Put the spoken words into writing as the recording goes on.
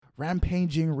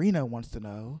Rampaging Rena wants to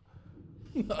know.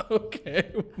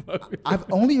 Okay.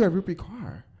 I've only read Rupi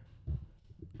Kaur.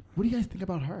 What do you guys think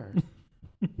about her?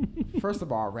 First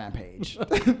of all, Rampage.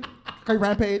 Okay,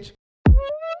 Rampage.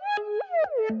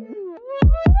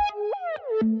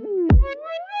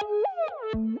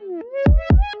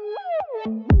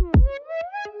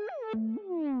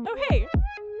 Oh, hey.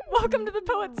 Welcome to the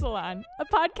Poet Salon, a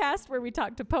podcast where we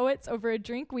talk to poets over a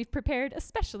drink we've prepared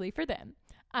especially for them.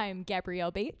 I'm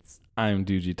Gabrielle Bates. I'm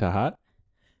Duji Tahat.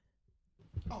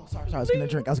 Oh, sorry. I was going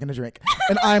to drink.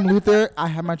 And I'm Luther. I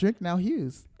have my drink now,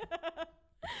 Hughes.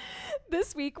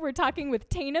 This week, we're talking with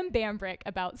Taneum Bambrick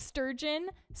about sturgeon,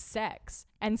 sex,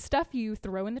 and stuff you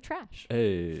throw in the trash.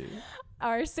 Hey.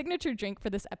 Our signature drink for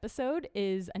this episode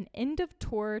is an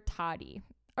end-of-tour toddy.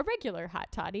 A regular hot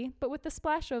toddy, but with a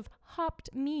splash of hopped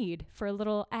mead for a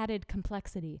little added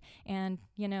complexity and,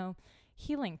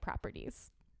 healing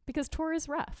properties. Because tour is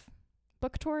rough.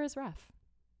 Book tour is rough.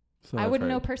 So I wouldn't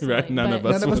know personally. Right, none of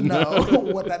us know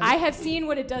what that is. I have seen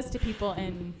what it does to people,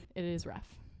 and it is rough.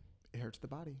 It hurts the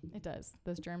body. It does.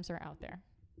 Those germs are out there.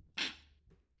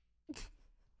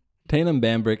 Taneum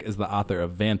Bambrick is the author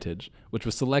of Vantage, which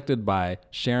was selected by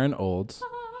Sharon Olds,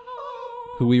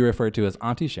 who we refer to as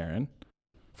Auntie Sharon,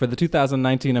 for the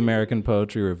 2019 American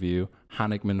Poetry Review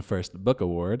Honickman First Book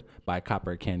Award by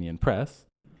Copper Canyon Press.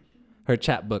 Her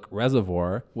chapbook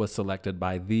Reservoir was selected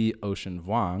by The Ocean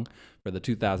Vuong for the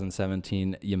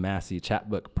 2017 Yamasee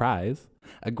Chapbook Prize.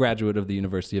 A graduate of the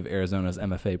University of Arizona's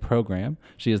MFA program,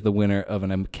 she is the winner of an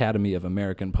Academy of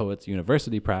American Poets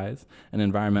University Prize, an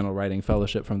environmental writing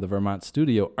fellowship from the Vermont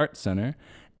Studio Arts Center,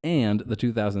 and the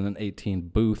 2018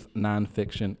 Booth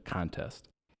Nonfiction Contest.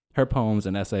 Her poems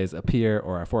and essays appear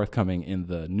or are forthcoming in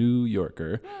The New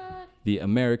Yorker, the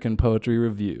American Poetry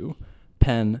Review,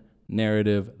 Penn,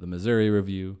 Narrative, the Missouri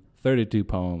Review, 32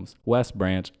 Poems, West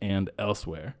Branch, and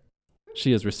elsewhere.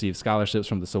 She has received scholarships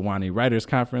from the Sewanee Writers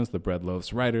Conference, the Bread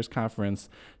Loaves Writers Conference,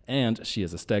 and she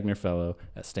is a Stegner Fellow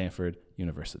at Stanford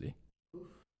University.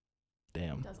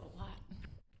 Damn. Does a lot.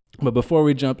 But before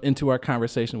we jump into our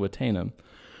conversation with Taneum,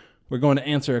 we're going to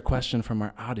answer a question from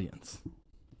our audience.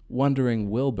 Wondering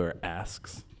Wilbur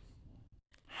asks,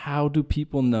 how do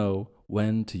people know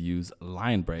when to use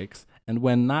line breaks and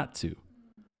when not to?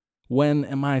 When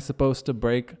am I supposed to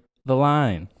break the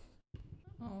line?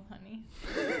 Oh, honey.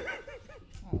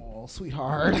 Oh,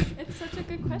 sweetheart. It's such a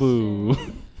good question. Boo.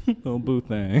 Little boo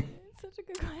thing. It's such a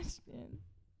good question.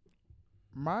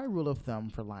 My rule of thumb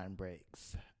for line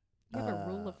breaks. You have a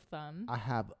rule of thumb. I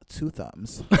have two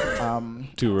thumbs.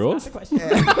 Two rules? That's the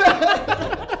question.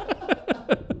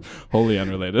 Wholly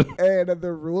unrelated. And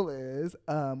the rule is,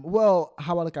 how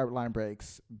I look at line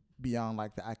breaks beyond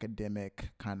like the academic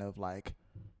kind of like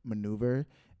maneuver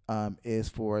is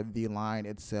for the line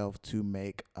itself to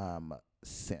make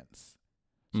sense.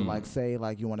 So like say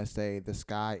like you want to say the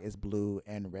sky is blue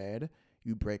and red,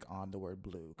 you break on the word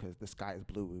blue because the sky is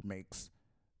blue.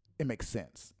 It makes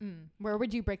sense. Where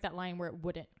would you break that line where it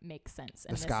wouldn't make sense?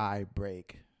 The sky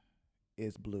break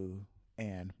is blue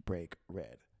and break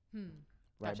red.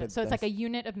 Right. Gotcha. So it's like a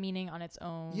unit of meaning on its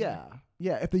own. Yeah.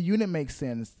 If the unit makes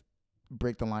sense,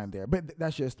 break the line there. But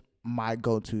that's just my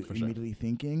go-to For immediately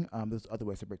thinking. There's other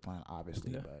ways to break the line,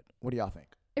 obviously. Yeah. But what do y'all think?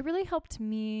 It really helped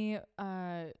me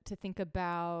to think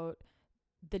about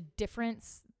the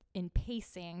difference in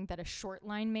pacing that a short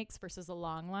line makes versus a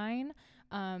long line.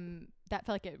 That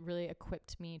felt like it really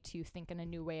equipped me to think in a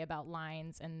new way about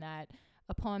lines, and that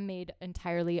a poem made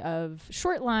entirely of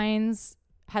short lines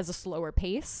has a slower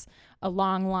pace. A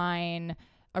long line,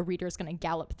 a reader is going to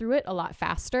gallop through it a lot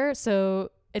faster.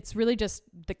 So it's really just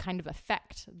the kind of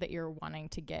effect that you're wanting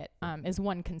to get is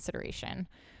one consideration.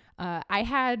 I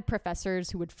had professors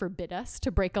who would forbid us to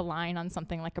break a line on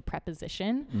something like a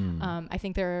preposition. I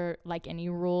think they're, like any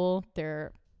rule,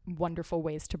 they're wonderful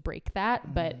ways to break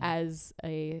that. But as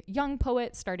a young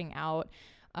poet starting out,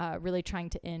 really trying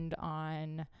to end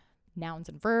on nouns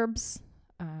and verbs,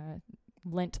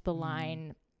 lent the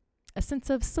line a sense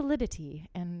of solidity,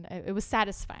 and it was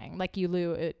satisfying. Like you,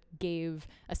 Lou, it gave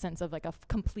a sense of like a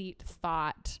complete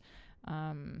thought,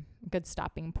 good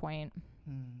stopping point.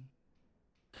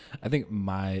 I think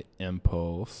my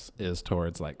impulse is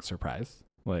towards like surprise,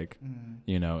 like,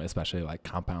 especially like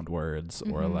compound words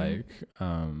or like,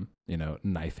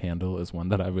 knife handle is one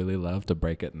that I really love to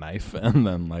break at knife and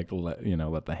then like,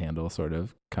 let the handle sort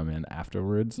of come in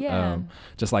afterwards. Yeah.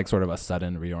 Just like sort of a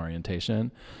sudden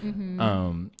reorientation.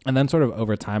 And then sort of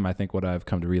over time, I think what I've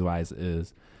come to realize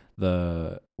is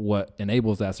what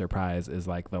enables that surprise is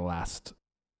like the last,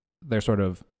 they're sort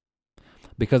of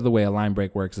because the way a line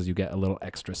break works is you get a little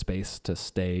extra space to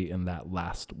stay in that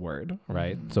last word,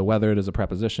 right? So whether it is a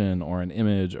preposition or an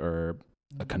image or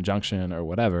a conjunction or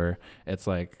whatever, it's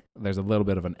like there's a little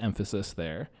bit of an emphasis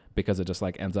there because it just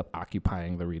like ends up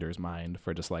occupying the reader's mind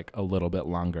for just like a little bit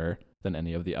longer than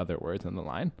any of the other words in the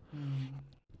line.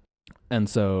 And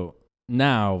so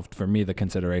now for me, the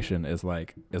consideration is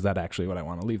like, is that actually what I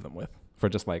want to leave them with for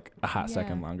just like a hot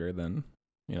second longer than,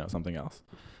 you know, something else?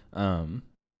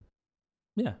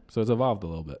 Yeah. So it's evolved a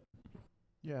little bit.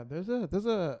 Yeah, there's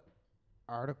a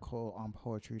article on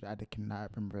poetry that I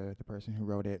cannot remember the person who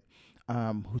wrote it,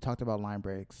 who talked about line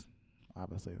breaks.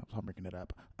 Obviously, I'm making it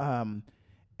up.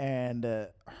 And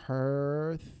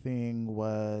her thing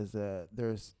was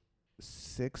there's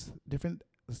six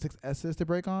S's to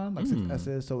break on, like 6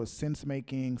 S's. So it's sense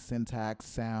making, syntax,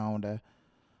 sound,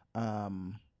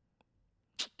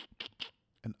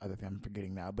 and other thing I'm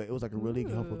forgetting now, but it was like a really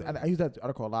helpful thing. I use that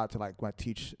article a lot to like when I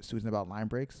teach students about line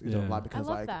breaks. You know, a lot because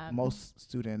like most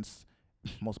students,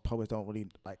 most poets don't really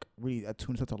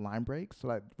attune themselves to line breaks. So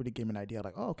like really gave me an idea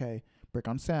like, oh, okay, break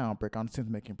on sound, break on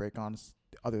sense making, break on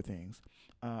other things.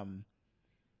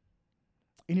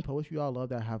 Any poets you all love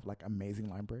that have like amazing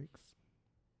line breaks?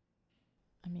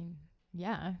 I mean,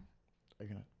 yeah. Are you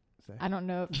gonna say? I don't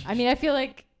know. I mean, I feel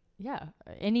like, yeah,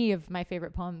 any of my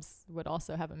favorite poems would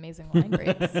also have amazing line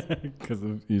breaks. Because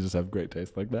you just have great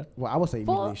taste like that. Well, I would say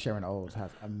immediately Sharon Olds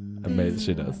has amazing.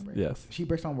 She does. Breaks. Yes. She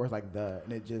breaks on words like the,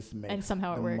 and it just makes and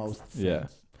somehow it works. most sense. Yeah.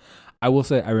 I will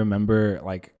say I remember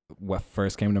like what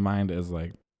first came to mind is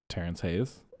like Terrence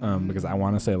Hayes. Because I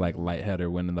want to say like Lighthead or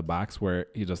Wind in the Box, where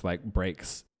he just like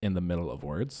breaks in the middle of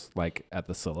words, like at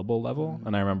the syllable level.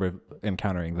 And I remember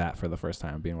encountering that for the first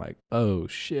time, being like, oh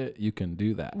shit, you can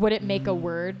do that. Would it make a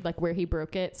word like where he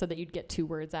broke it so that you'd get 2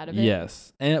 words out of it?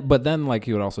 Yes. But then like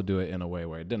he would also do it in a way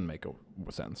where it didn't make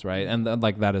a sense, right? And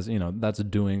like that is, you know, that's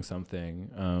doing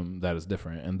something that is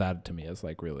different. And that to me is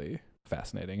like really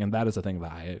fascinating. And that is a thing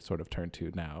that I sort of turn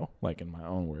to now, like in my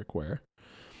own work where,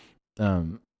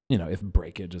 you know, if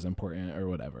breakage is important or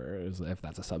whatever, if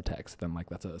that's a subtext, then like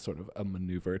that's a sort of a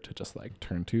maneuver to just like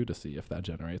turn to see if that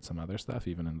generates some other stuff,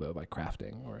 even in the like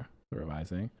crafting or the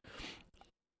revising.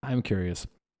 I'm curious.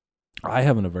 I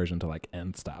have an aversion to like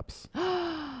end stops.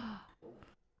 I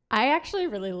actually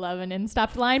really love an end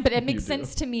stopped line, but it makes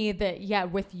sense to me that, yeah,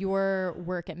 with your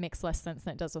work, it makes less sense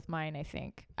than it does with mine, I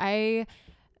think. I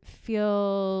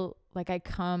feel like I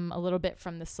come a little bit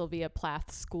from the Sylvia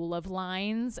Plath school of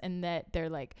lines, and that they're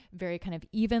like very kind of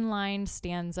even lined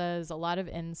stanzas, a lot of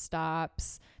end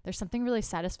stops. There's something really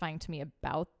satisfying to me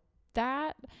about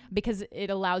that because it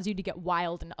allows you to get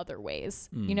wild in other ways.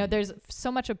 You know, there's so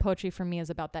much of poetry for me is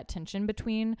about that tension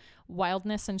between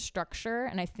wildness and structure.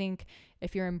 And I think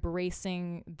if you're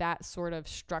embracing that sort of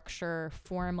structure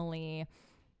formally,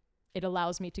 it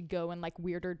allows me to go in like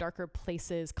weirder, darker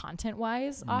places content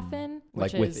wise often,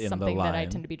 which like is something that I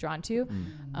tend to be drawn to.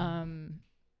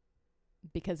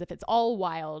 Because if it's all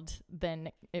wild,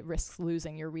 then it risks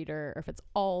losing your reader. Or if it's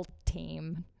all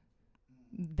tame,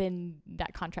 then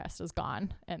that contrast is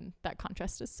gone. And that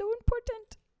contrast is so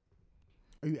important.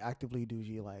 Are you actively, do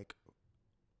you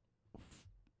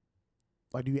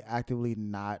do you actively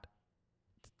not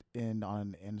end on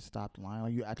an end stopped line?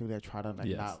 Like you actively try to like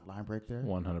not line break there?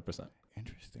 100%.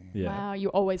 Interesting. Yeah. Wow, you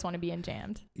always want to be in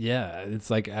jammed. Yeah, it's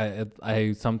like I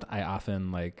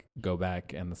often like go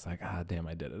back and it's like, damn,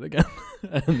 I did it again.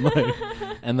 And like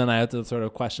and then I have to sort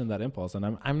of question that impulse,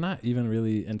 and I'm not even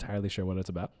really entirely sure what it's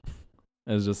about.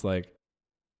 It's just like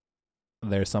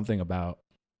there's something about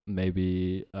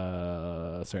maybe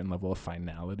a certain level of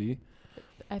finality.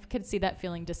 I could see that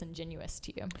feeling disingenuous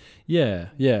to you.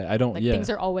 Yeah, I don't. Like things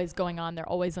are always going on; they're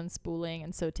always unspooling,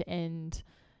 and so to end,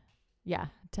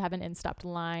 to have an end stopped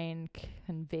line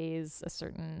conveys a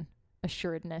certain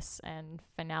assuredness and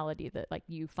finality that like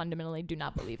you fundamentally do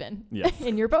not believe in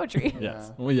in your poetry.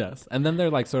 Yes. Well, yes. And then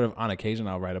they're like sort of on occasion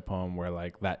I'll write a poem where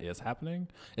like that is happening,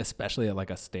 especially at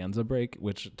like a stanza break,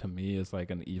 which to me is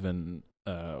like an even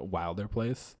wilder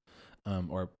place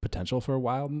or potential for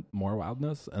more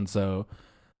wildness. And so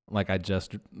like I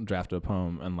just drafted a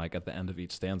poem and like at the end of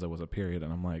each stanza was a period,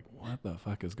 and I'm like, what the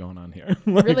fuck is going on here?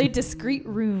 Like, really discrete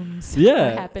rooms.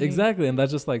 Yeah, exactly. And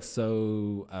that's just like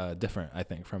so different, I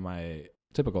think, from my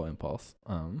typical impulse.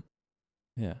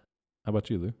 Yeah. How about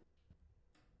you, Lou?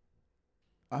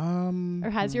 Or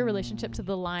has your relationship to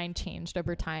the line changed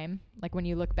over time? Like when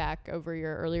you look back over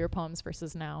your earlier poems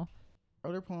versus now?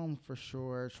 Earlier poem for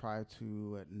sure try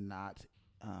to not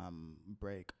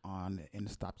break on in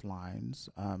stopped lines,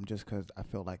 just because I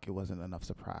feel like it wasn't enough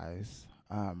surprise.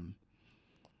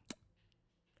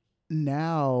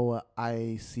 Now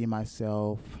I see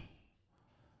myself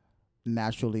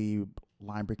naturally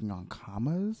line breaking on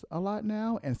commas a lot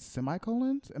now and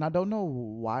semicolons, and I don't know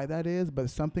why that is, but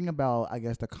something about, I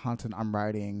guess, the content I'm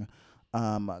writing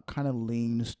kind of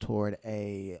leans toward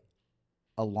a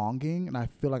longing, and I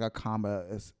feel like a comma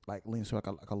is like leans toward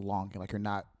like a longing, like you're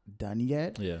not done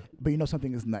yet, Yeah. but you know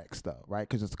something is next though, right?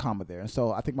 Because there's a comma there. And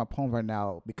so I think my poem right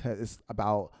now, because it's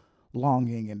about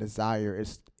longing and desire,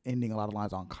 is ending a lot of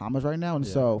lines on commas right now, and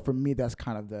Yeah. so for me that's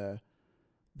kind of the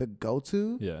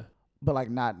go-to, Yeah. but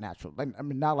like not natural, like I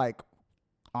mean not like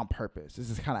on purpose. This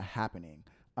is kind of happening.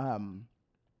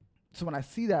 So when I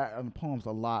see that in poems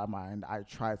a lot of mine, I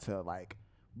try to like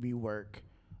rework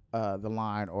the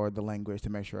line or the language to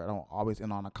make sure I don't always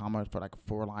end on a comma for like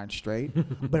 4 lines straight.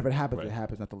 But if it happens, Right. it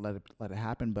happens. Not to let it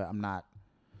happen. But I'm not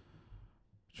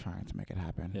trying to make it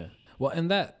happen. Yeah. Well, and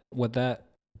what that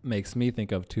makes me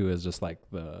think of too is just like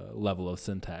the level of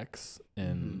syntax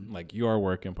in like your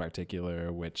work in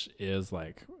particular, which is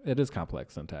like, it is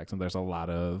complex syntax, and there's a lot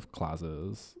of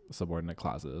clauses, subordinate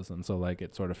clauses, and so like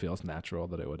it sort of feels natural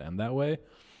that it would end that way.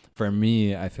 For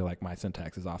me, I feel like my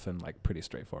syntax is often like pretty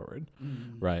straightforward,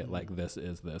 right? Like this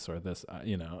is this or this,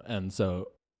 and so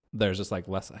there's just like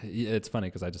less. It's funny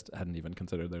because I just hadn't even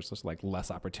considered there's just like less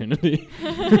opportunity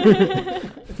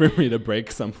for me to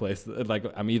break someplace. Like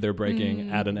I'm either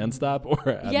breaking at an end stop or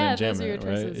at an enjambment, those are your right?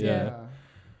 choices, Yeah.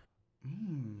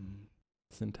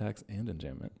 Syntax and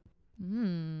enjambment.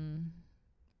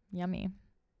 Yummy.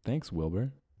 Thanks,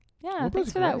 Wilbur. Yeah, Wilbur's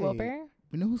thanks for that, great. Wilbur.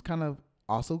 You know who's kind of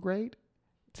also great?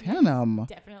 Taneum.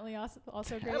 Definitely also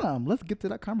great. Taneum. Let's get to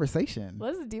that conversation.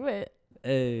 Let's do it.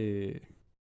 Hey.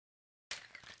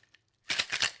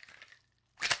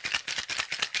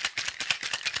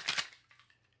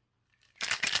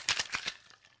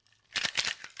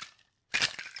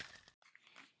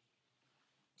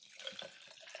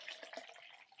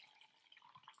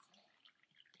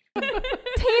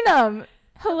 Taneum,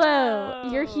 hello.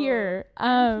 You're here.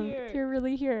 here. You're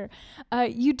really here.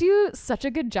 You do such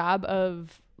a good job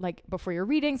of, like, before your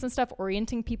readings and stuff,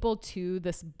 orienting people to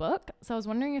this book. So I was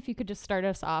wondering if you could just start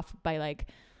us off by like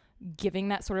giving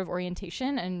that sort of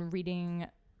orientation and reading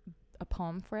a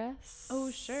poem for us.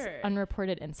 Oh, sure.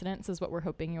 Unreported Incidents is what we're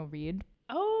hoping you'll read.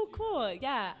 Oh, cool.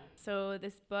 Yeah. So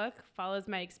this book follows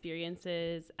my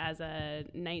experiences as a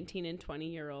 19 and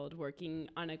 20-year-old working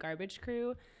on a garbage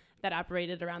crew that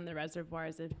operated around the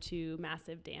reservoirs of 2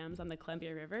 massive dams on the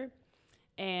Columbia River.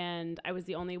 And I was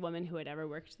the only woman who had ever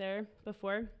worked there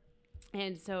before.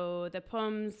 And so the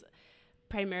poems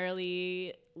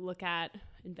primarily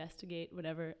investigate,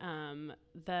 whatever,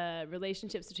 the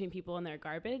relationships between people and their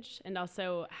garbage, and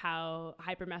also how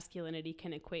hypermasculinity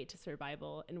can equate to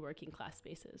survival in working class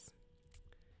spaces.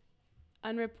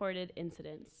 Unreported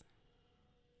incidents.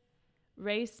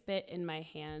 Ray spit in my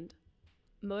hand.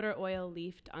 Motor oil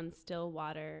leafed on still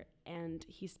water, and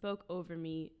he spoke over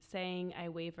me, saying I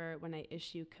waver when I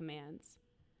issue commands.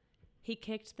 He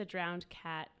kicked the drowned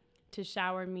cat to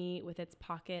shower me with its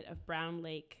pocket of brown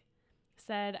lake,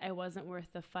 said I wasn't worth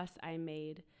the fuss I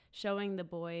made, showing the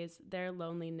boys their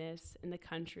loneliness in the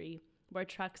country where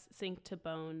trucks sink to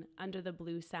bone under the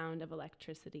blue sound of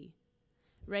electricity.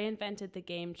 Ray invented the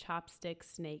game Chopstick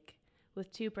Snake.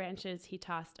 With 2 branches, he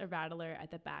tossed a rattler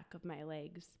at the back of my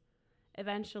legs.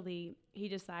 Eventually, he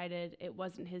decided it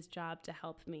wasn't his job to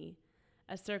help me.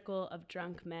 A circle of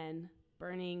drunk men,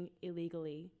 burning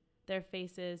illegally, their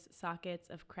faces sockets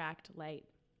of cracked light.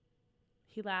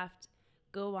 He laughed.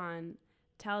 Go on,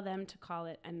 tell them to call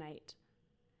it a night.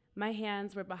 My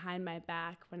hands were behind my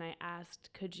back when I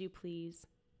asked, could you please?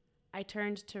 I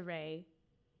turned to Ray.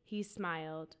 He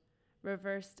smiled,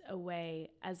 reversed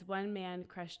away as one man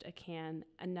crushed a can,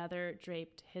 another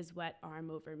draped his wet arm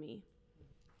over me.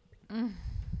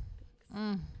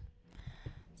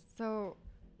 So,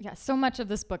 yeah, so much of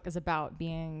this book is about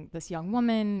being this young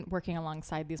woman working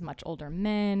alongside these much older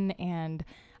men. And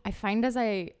I find as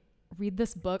I read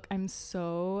this book, I'm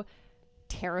so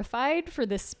terrified for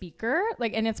this speaker.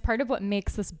 Like, and it's part of what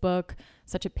makes this book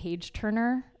such a page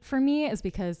turner for me, is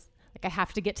because like I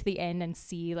have to get to the end and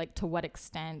see like to what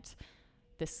extent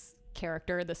this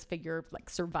character, this figure, like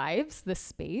survives this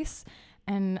space.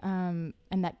 And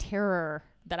that terror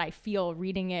that I feel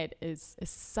reading it is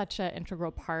such an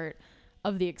integral part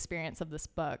of the experience of this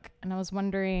book. And I was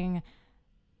wondering,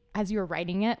 as you were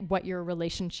writing it, what your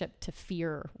relationship to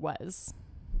fear was.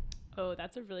 Oh,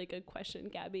 that's a really good question,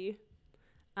 Gabby.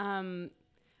 I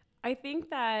think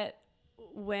that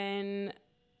when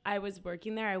I was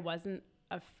working there, I wasn't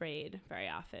afraid very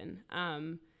often,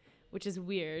 which is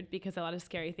weird because a lot of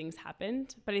scary things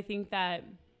happened. But I think that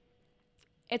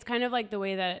it's kind of like the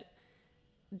way that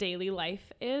daily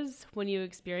life is when you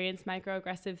experience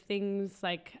microaggressive things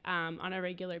like on a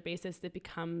regular basis. It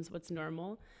becomes what's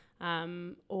normal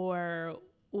or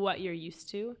what you're used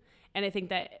to. And I think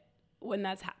that when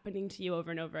that's happening to you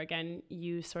over and over again,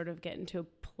 you sort of get into a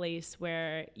place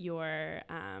where you're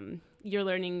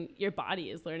learning, your body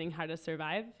is learning how to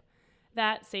survive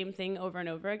that same thing over and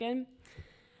over again.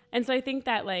 And so I think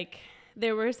that like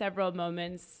there were several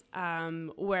moments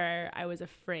where I was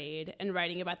afraid, and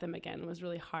writing about them again was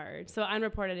really hard. So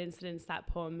Unreported Incidents, that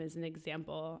poem is an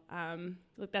example.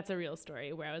 Look, that's a real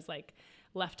story where I was like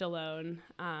left alone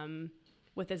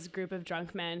with this group of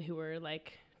drunk men who were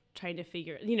like trying to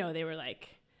figure, they were like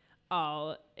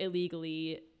all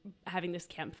illegally having this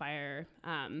campfire.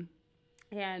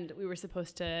 And we were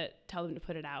supposed to tell them to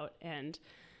put it out. And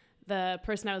the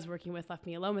person I was working with left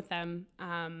me alone with them.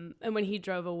 And when he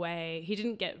drove away, he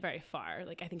didn't get very far.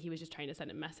 Like, I think he was just trying to send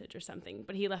a message or something,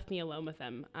 but he left me alone with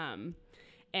them.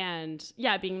 And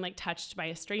yeah, being like touched by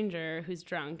a stranger who's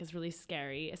drunk is really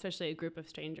scary, especially a group of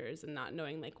strangers and not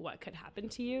knowing like what could happen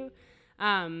to you.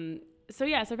 So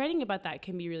writing about that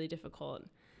can be really difficult.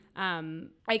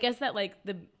 I guess that like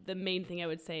the main thing I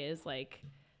would say is like,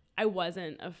 I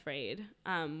wasn't afraid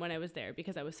when I was there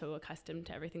because I was so accustomed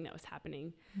to everything that was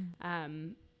happening.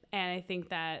 And I think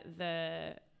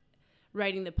that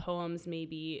writing the poems,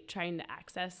 maybe trying to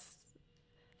access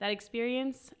that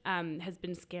experience has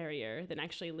been scarier than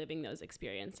actually living those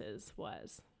experiences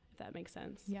was, if that makes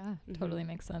sense. Yeah, totally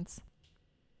makes sense.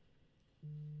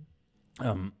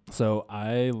 So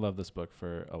I love this book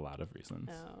for a lot of reasons.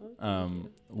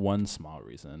 One small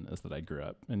reason is that I grew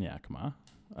up in Yakima.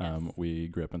 Yes. We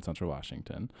grew up in Central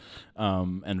Washington.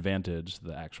 And Vantage,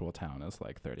 the actual town, is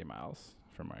like 30 miles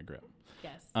from where I grew up.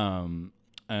 Yes.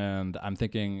 And I'm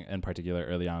thinking in particular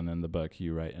early on in the book,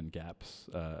 you write in gaps,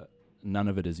 none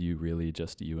of it is you, really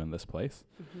just you in this place.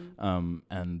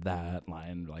 And that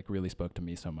line like really spoke to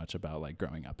me so much about like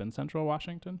growing up in Central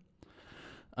Washington.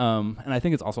 And I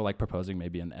think it's also like proposing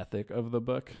maybe an ethic of the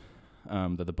book,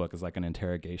 that the book is like an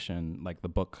interrogation, like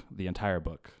the entire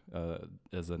book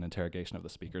is an interrogation of the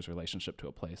speaker's relationship to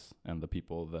a place and the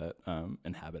people that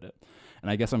inhabit it. And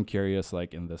I guess I'm curious,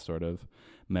 like in this sort of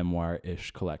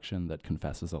memoir-ish collection that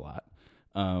confesses a lot,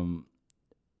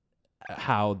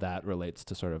 how that relates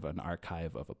to sort of an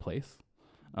archive of a place.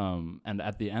 And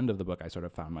at the end of the book, I sort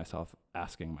of found myself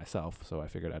asking myself, so I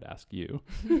figured I'd ask you,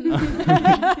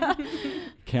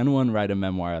 can one write a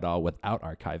memoir at all without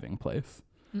archiving place?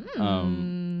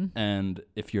 And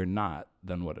if you're not,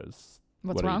 then what's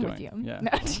what wrong are with you you? doing?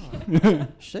 Yeah. Oh.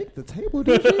 Shake the table,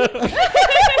 did you?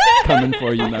 Coming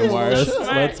for you, memoirists.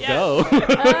 Smart, Let's go.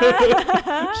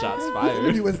 Shots What fired.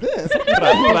 interview was this?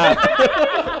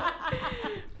 Wow.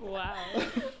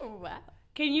 Wow.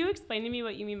 Can you explain to me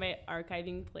what you mean by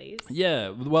archiving place? Yeah,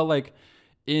 well, like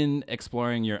in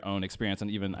exploring your own experience,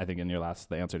 and even I think in the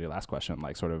answer to your last question,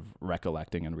 like sort of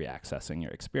recollecting and reaccessing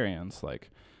your experience, like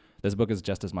this book is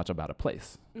just as much about a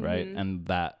place, right? And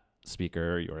that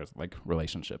speaker, your like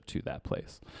relationship to that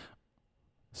place.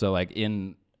 So like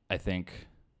I think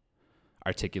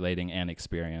articulating an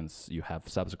experience you have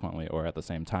subsequently or at the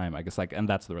same time, I guess, like, and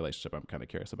that's the relationship I'm kind of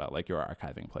curious about, like your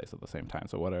archiving place at the same time.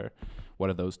 So what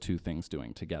are those two things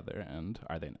doing together, and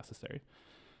are they necessary?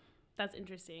 That's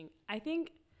interesting. I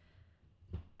think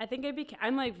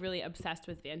I'm like really obsessed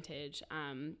with Vantage,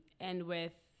 and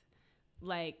with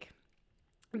like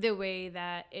the way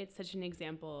that it's such an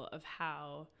example of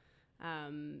how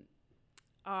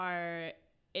our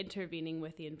intervening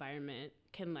with the environment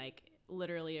can like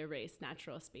literally erase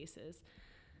natural spaces.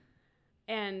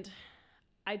 And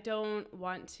I don't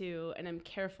want to, and I'm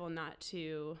careful not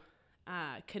to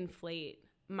conflate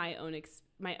my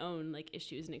own like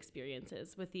issues and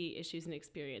experiences with the issues and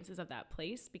experiences of that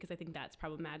place, because I think that's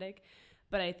problematic.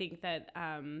 But I think that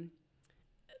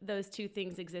those two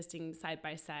things existing side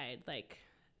by side, like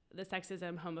the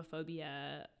sexism,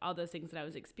 homophobia, all those things that I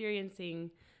was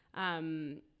experiencing,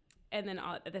 and then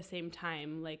at the same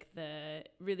time, like the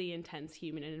really intense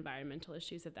human and environmental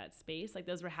issues of that space, like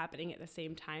those were happening at the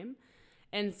same time.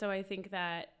 And so I think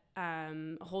that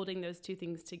holding those two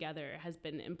things together has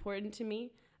been important to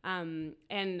me.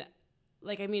 And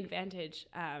like, I mean, Vantage,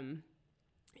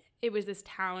 it was this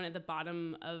town at the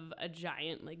bottom of a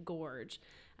giant like gorge,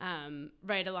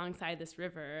 right alongside this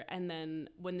river. And then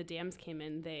when the dams came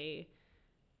in, they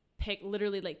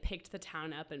literally picked the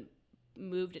town up and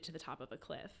moved it to the top of a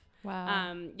cliff.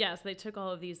 Wow. So they took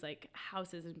all of these like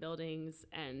houses and buildings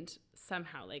and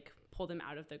somehow like pulled them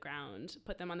out of the ground,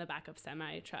 put them on the back of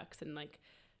semi trucks, and like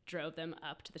drove them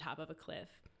up to the top of a cliff,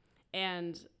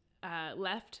 and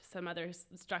left some other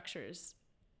structures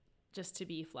just to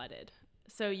be flooded.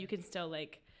 so you can still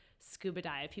like scuba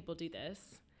dive. People do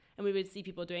this. And we would see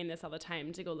people doing this all the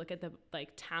time to go look at the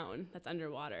like town that's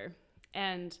underwater.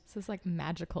 And this is like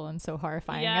magical and so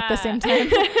horrifying at the same time.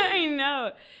 I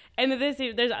know. And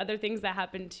there's other things that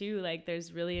happen too. Like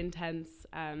there's really intense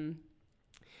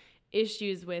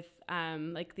issues with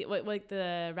like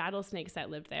the rattlesnakes that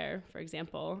lived there, for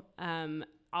example.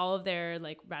 All of their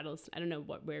like I don't know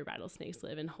where rattlesnakes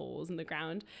live, in holes in the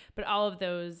ground, but all of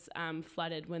those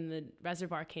flooded when the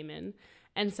reservoir came in.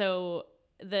 And so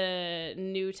the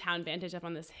new town Vantage up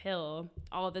on this hill,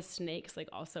 all of the snakes like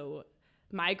also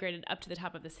migrated up to the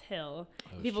top of this hill.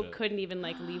 People couldn't even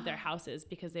like leave their houses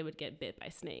because they would get bit by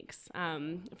snakes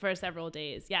for several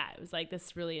days. Yeah, it was like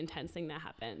this really intense thing that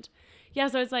happened. Yeah,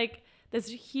 so it's like this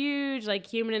huge like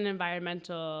human and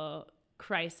environmental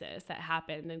crisis that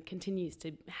happened and continues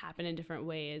to happen in different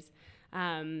ways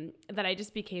that I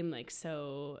just became like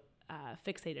so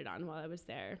fixated on while I was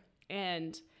there.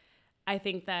 And I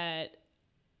think that,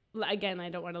 again, I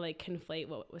don't want to like conflate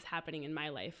what was happening in my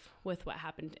life with what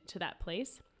happened to that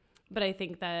place. But I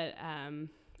think that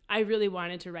I really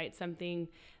wanted to write something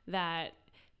that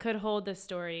could hold the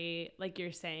story, like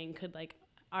you're saying, could like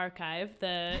archive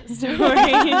the story.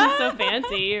 So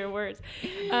fancy, your words.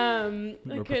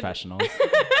 We're professionals.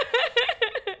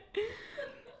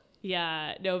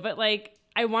 Yeah, no, but like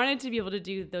I wanted to be able to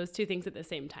do those two things at the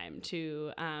same time,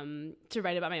 to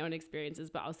write about my own experiences,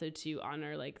 but also to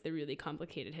honor like the really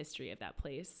complicated history of that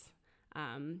place.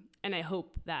 And I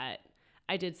hope that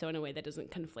I did so in a way that doesn't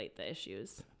conflate the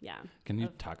issues. Yeah. Can you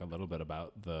talk a little bit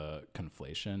about the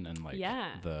conflation and like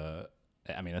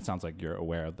I mean, it sounds like you're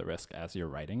aware of the risk as you're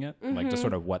writing it, like just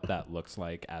sort of what that looks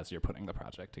like as you're putting the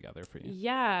project together for you.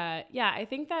 Yeah. Yeah. I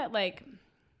think that like,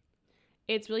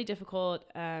 it's really difficult.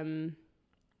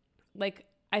 Like,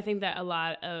 I think that a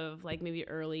lot of like maybe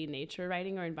early nature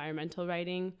writing or environmental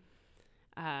writing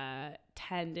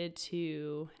tended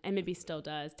to, and maybe still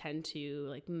does, tend to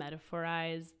like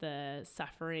metaphorize the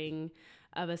suffering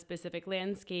of a specific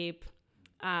landscape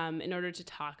in order to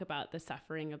talk about the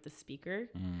suffering of the speaker.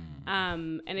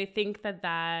 And I think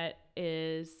that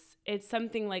it's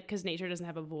something like, because nature doesn't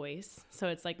have a voice, so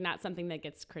it's like not something that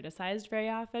gets criticized very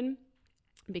often,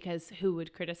 because who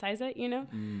would criticize it, you know?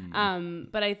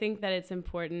 But I think that it's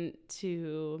important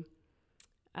to,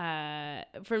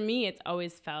 for me, it's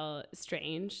always felt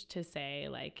strange to say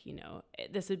like, you know,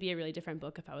 this would be a really different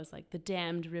book if I was like, the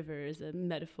damned river is a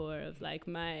metaphor of like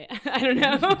my, I don't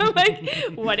know, like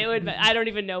what it would, I don't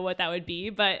even know what that would be.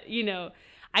 But, you know,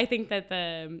 I think that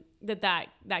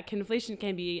that conflation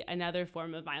can be another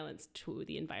form of violence to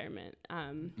the environment.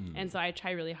 And so I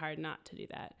try really hard not to do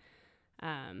that.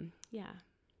 Yeah.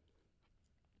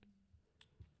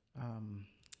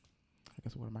 I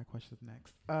guess what are my questions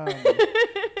next?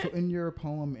 So in your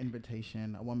poem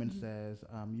Invitation, a woman says,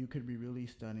 you could be really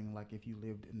stunning like if you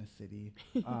lived in the city,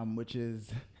 which is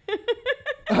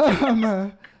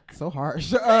so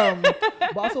harsh.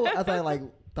 But also, as I like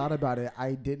thought about it,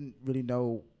 I didn't really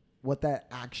know what that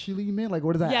actually meant. Like,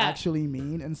 what does that actually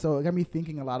mean? And so it got me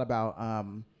thinking a lot about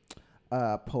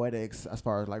poetics, as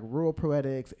far as like rural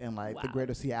poetics and like the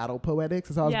greater Seattle poetics.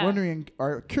 And so I was wondering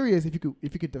or curious if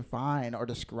you could define or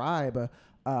describe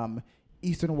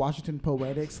Eastern Washington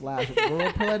poetics /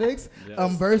 rural poetics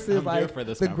versus like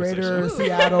the greater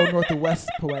Seattle Northwest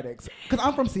poetics. Because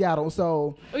I'm from Seattle,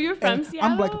 so you're from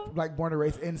Seattle? I'm like born and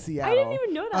raised in Seattle. I didn't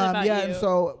even know that about you. And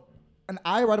so. And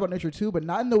I write about nature too, but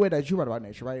not in the way that you write about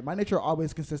nature, right? My nature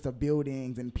always consists of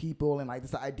buildings and people and like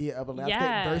this idea of a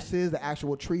landscape versus the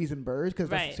actual trees and birds, because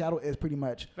Seattle is pretty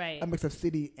much a mix of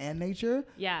city and nature.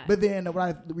 Yeah. But then when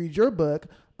I read your book,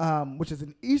 which is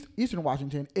in Eastern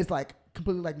Washington, it's like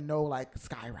completely like no like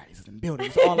sky rises and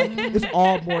buildings. It's all like it's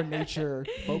all more nature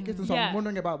focused. And so I'm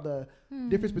wondering about the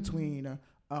difference between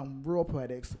rural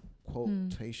poetics,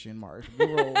 quotation marks,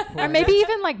 rural or maybe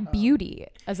even like beauty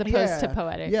as opposed to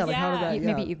poetics. Yeah, like how does that?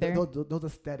 Maybe either those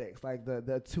aesthetics, like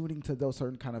the tuning to those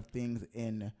certain kind of things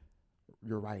in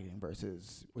your writing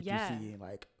versus what you see in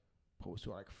like posts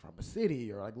who are like from a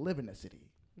city or like live in a city.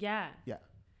 Yeah. Yeah.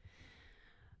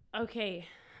 Okay.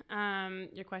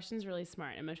 Your question's really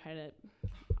smart. I'm gonna try to,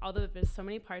 although there's so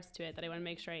many parts to it that I want to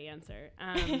make sure I answer.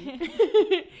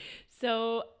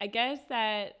 So I guess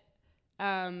that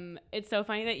it's so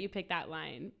funny that you picked that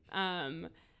line. And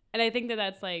I think that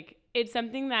that's like, it's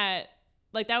something that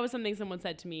like, that was something someone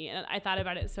said to me, and I thought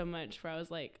about it so much where I was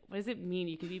like, what does it mean?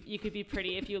 You could be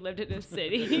pretty if you lived in a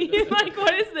city. Like,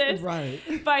 what is this? Right.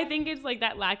 But I think it's like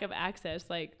that lack of access.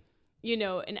 Like, you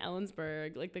know, in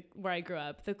Ellensburg, like where I grew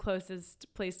up, the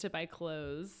closest place to buy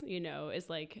clothes, you know, is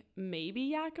like maybe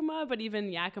Yakima, but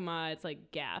even Yakima, it's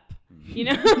like Gap, you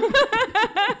know,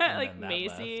 like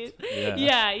Macy's.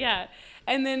 Yeah.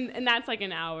 And that's like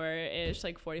an hour-ish,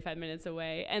 like 45 minutes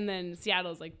away. And then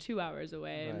Seattle's like 2 hours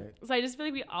away. Right. So I just feel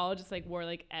like we all just like wore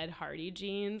like Ed Hardy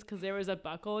jeans because there was a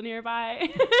buckle nearby.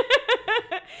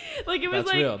 Like it was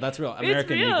That's real.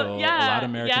 American real. Eagle. Yeah. A lot of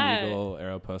American Eagle,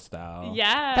 Aeropostale.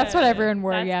 Yeah. That's what everyone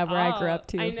wore, That's where I grew all. up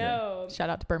too. I know. Shout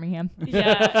out to Birmingham.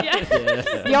 Yeah.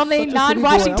 The only Such a city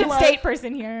non-Washington boy. I'm State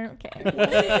person here. Okay.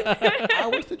 I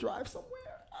wish to drive somewhere.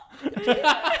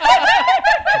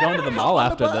 Going to the mall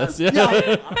after this. Yeah.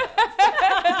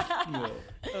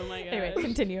 Oh my god. Anyway,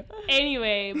 continue.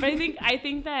 Anyway, but I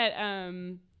think that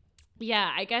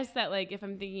yeah, I guess that like if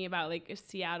I'm thinking about like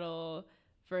Seattle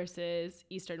versus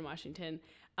Eastern Washington,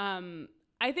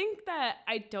 I think that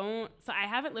I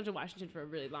haven't lived in Washington for a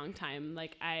really long time.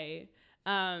 Like I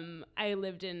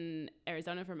lived in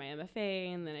Arizona for my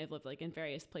MFA, and then I've lived like in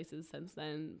various places since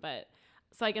then. But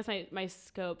so I guess my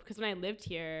scope, because when I lived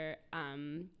here,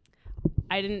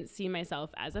 I didn't see myself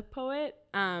as a poet.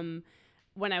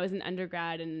 When I was an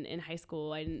undergrad and in high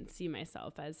school, I didn't see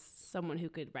myself as someone who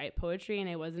could write poetry, and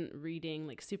I wasn't reading,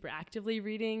 like super actively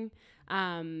reading.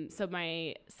 So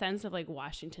my sense of like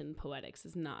Washington poetics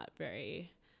is not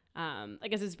very, I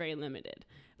guess it's very limited.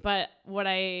 But what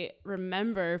I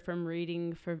remember from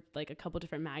reading for like a couple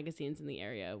different magazines in the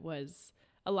area was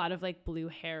a lot of like Blue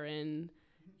Heron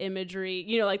imagery,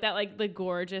 you know, like that, like the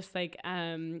gorgeous, like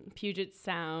Puget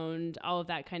Sound, all of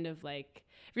that kind of like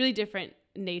really different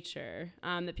nature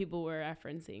that people were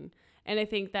referencing. And I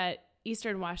think that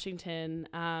Eastern Washington,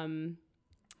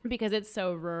 because it's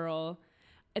so rural,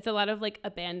 it's a lot of like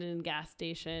abandoned gas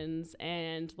stations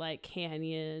and like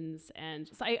canyons. And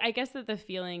so I guess that the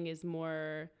feeling is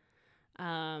more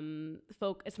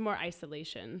it's more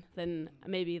isolation than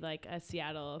maybe like a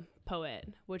Seattle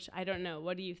poet, which I don't know.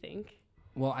 What do you think?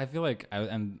 Well, I feel like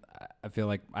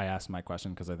I asked my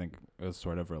question because I think it was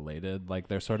sort of related. Like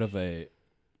there's sort of a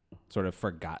sort of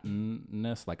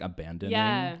forgottenness, like abandoning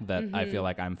that I feel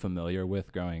like I'm familiar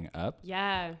with growing up.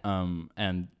 Yeah.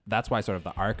 And that's why sort of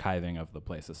the archiving of the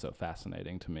place is so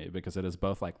fascinating to me, because it is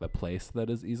both like the place that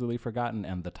is easily forgotten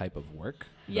and the type of work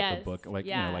that the book, like,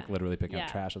 you know, like literally picking up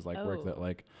trash is like work that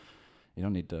like you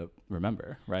don't need to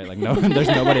remember, right? Like no, there's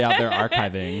nobody out there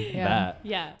archiving that.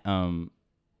 Yeah.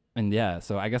 And yeah,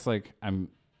 so I guess like I'm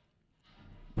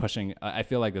pushing, I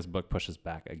feel like this book pushes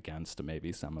back against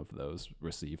maybe some of those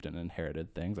received and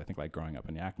inherited things. I think like growing up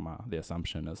in Yakima, the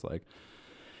assumption is like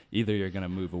either you're going to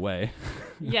move away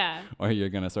or you're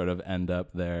going to sort of end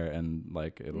up there and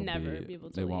like it'll never be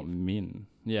able to it leave. won't mean,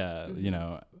 you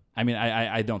know, I mean,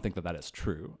 I don't think that is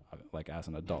true like as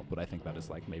an adult, but I think that is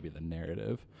like maybe the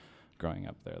narrative growing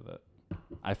up there that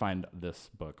I find this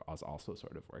book was also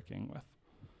sort of working with.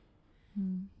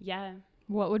 Yeah.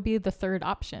 What would be the third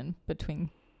option between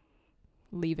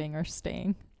leaving or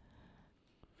staying?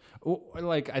 Well,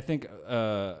 like I think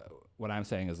what I'm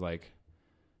saying is like,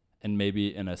 and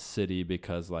maybe in a city,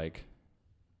 because like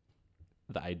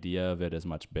the idea of it is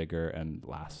much bigger and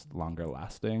longer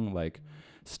lasting. Like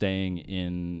staying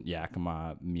in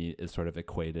Yakima is sort of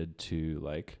equated to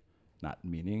like not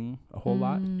meaning a whole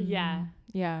lot. Yeah.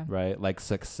 Yeah. Right. Like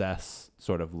success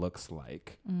sort of looks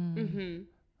like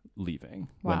leaving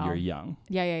when you're young.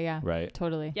 Yeah. Right.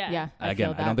 Totally. Yeah.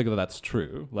 Again, I don't think that that's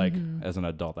true. Like as an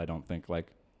adult, I don't think like,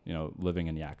 you know, living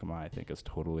in Yakima, I think is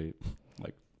totally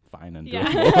like fine and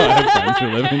doable. I have friends who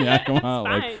live in Yakima.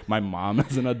 Like my mom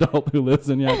is an adult who lives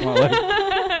in Yakima.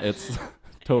 Like it's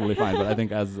totally fine. But I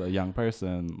think as a young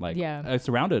person, like I'm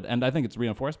surrounded, and I think it's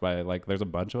reinforced by like there's a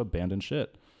bunch of abandoned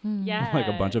shit. Yeah. Like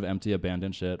a bunch of empty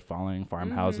abandoned shit, falling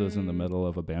farmhouses in the middle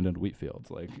of abandoned wheat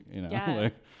fields, like, you know,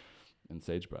 like in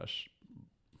sagebrush.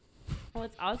 Well,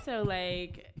 it's also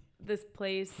like this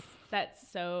place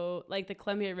that's so like the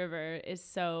Columbia River is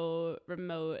so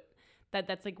remote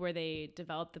that's like where they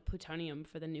developed the plutonium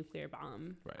for the nuclear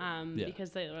bomb. Right. Because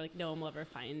they were like, no one will ever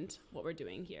find what we're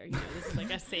doing here. You know, this is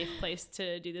like a safe place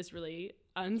to do this really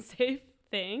unsafe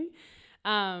thing.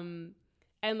 And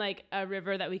like a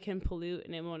river that we can pollute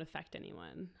and it won't affect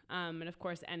anyone. And of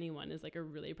course, anyone is like a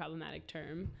really problematic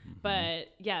term. But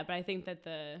I think that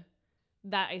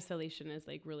that isolation is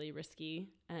like really risky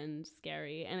and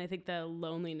scary. And I think the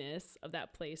loneliness of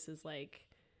that place is like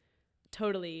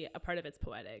totally a part of its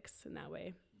poetics in that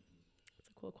way. It's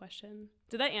a cool question.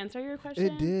 Did that answer your question?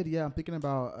 It did, yeah. I'm thinking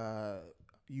about,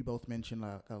 you both mentioned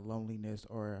a loneliness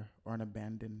or an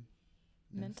abandonment.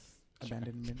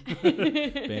 Abandonment.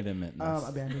 Abandonment.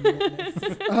 Abandonment.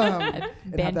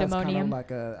 And how that's kind of like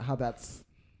how that's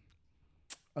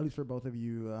at least for both of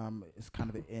you, is kind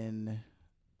of in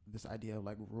this idea of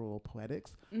like rural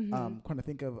poetics. Kind of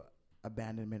think of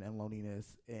abandonment and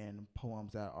loneliness in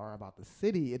poems that are about the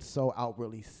city. It's so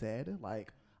outwardly said,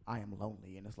 like, I am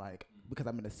lonely, and it's like, because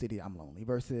I'm in the city, I'm lonely,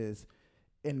 versus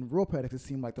in rural poetics, it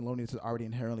seemed like the loneliness is already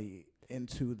inherently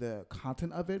into the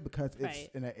content of it, because it's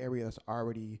in an area that's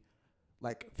already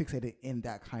like fixated in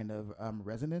that kind of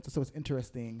resonance. So it's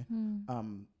interesting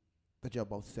that y'all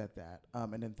both said that,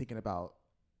 and then thinking about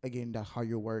again that how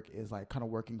your work is like kind of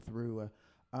working through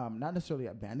not necessarily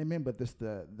abandonment, but this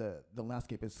the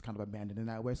landscape is kind of abandoned in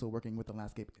that way. So working with the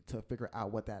landscape to figure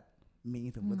out what that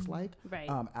means and looks like,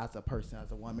 as a person,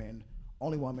 as a woman,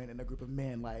 only woman in a group of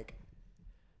men, like.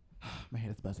 My head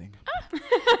is buzzing.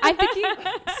 I'm thinking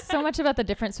so much about the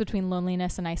difference between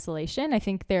loneliness and isolation. I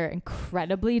think they're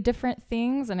incredibly different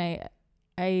things, and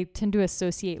I tend to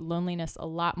associate loneliness a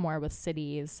lot more with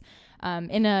cities.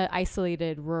 In a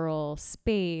isolated rural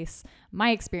space,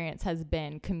 my experience has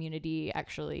been community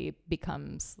actually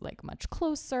becomes like much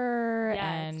closer,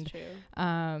 and it's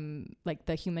true. Like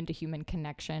the human to human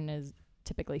connection is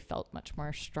typically felt much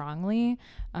more strongly.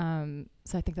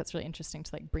 So I think that's really interesting to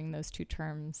like bring those two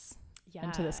terms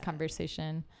into this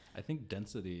conversation. I think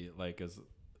density like is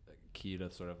key to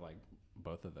sort of like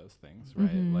both of those things,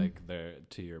 right? Like they're,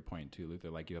 to your point too, Luther,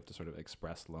 like you have to sort of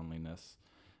express loneliness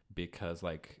because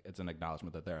like it's an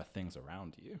acknowledgement that there are things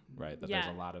around you, right? That there's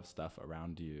a lot of stuff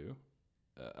around you,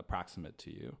 approximate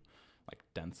to you, like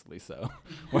densely so.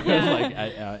 Whereas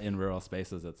like in rural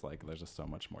spaces, it's like there's just so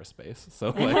much more space. So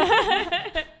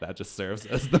like that just serves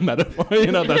as the metaphor,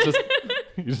 you know, that's just,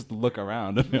 you just look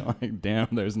around and you're like, damn,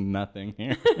 there's nothing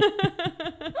here.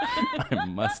 I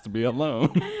must be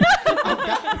alone.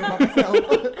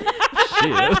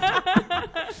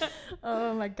 Shit.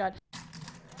 Oh my God.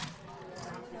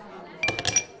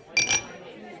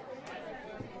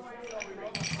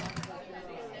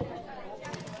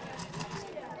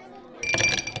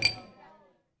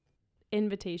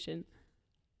 Invitation.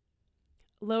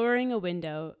 Lowering a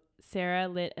window, Sarah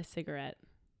lit a cigarette.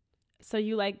 So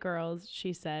you like girls,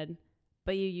 she said,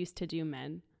 but you used to do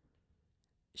men.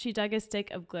 She dug a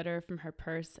stick of glitter from her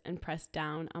purse and pressed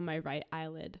down on my right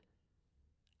eyelid.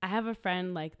 I have a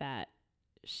friend like that.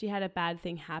 She had a bad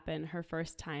thing happen her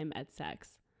first time at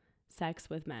sex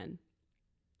with men.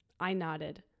 I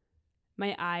nodded.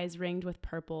 My eyes ringed with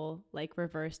purple like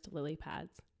reversed lily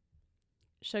pads.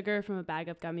 Sugar from a bag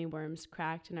of gummy worms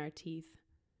cracked in our teeth.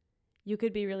 You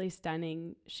could be really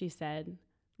stunning, she said,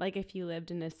 like if you lived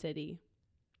in a city.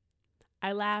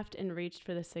 I laughed and reached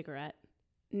for the cigarette.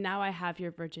 Now I have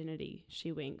your virginity,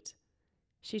 she winked.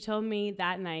 She told me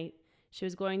that night she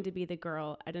was going to be the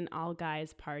girl at an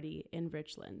all-guys party in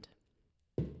Richland.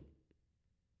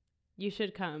 You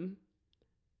should come.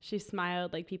 She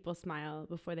smiled like people smile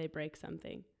before they break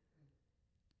something.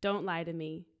 Don't lie to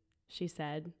me, she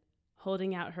said,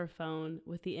 holding out her phone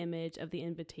with the image of the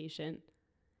invitation.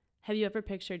 Have you ever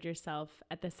pictured yourself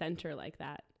at the center like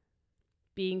that,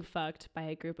 being fucked by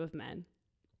a group of men?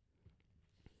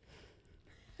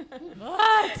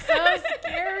 What? So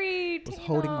scary. I was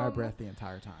holding my breath the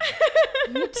entire time.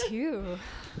 Me too.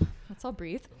 Let's all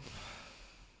breathe.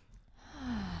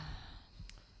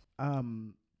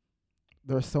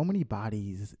 There are so many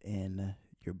bodies in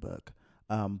your book,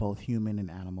 both human and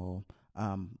animal,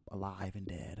 alive and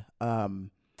dead.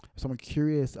 So I'm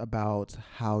curious about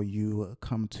how you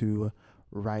come to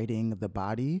writing the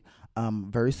body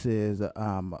versus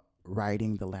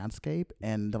writing the landscape,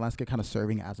 and the landscape kind of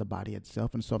serving as a body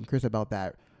itself. And so I'm curious about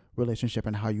that relationship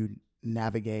and how you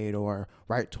navigate or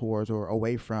write towards or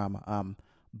away from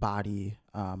body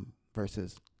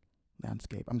versus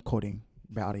landscape. I'm quoting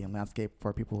body and landscape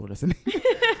for people who are listening.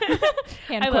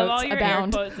 Hand I quotes love all your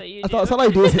abound. air quotes that you I do. thought that's all I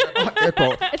do is air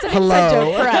quote. It's an Hello. inside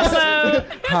joke for us. Hello.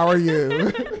 How are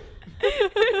you?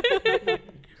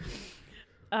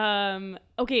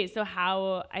 Okay, so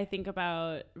how I think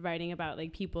about writing about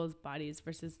like people's bodies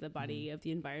versus the body of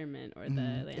the environment or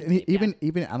the landscape.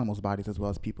 Even animals' bodies as well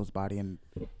as people's body, and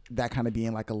that kind of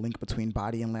being like a link between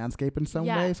body and landscape in some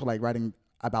way. So like writing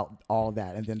about all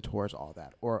that and then towards all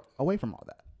that or away from all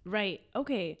that. Right.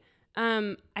 Okay.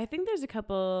 I think there's a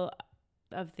couple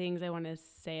of things I want to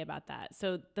say about that.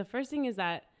 So the first thing is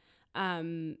that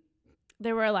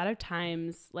there were a lot of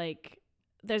times, like,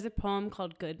 there's a poem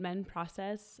called Good Men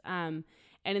Process. And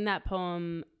in that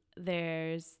poem,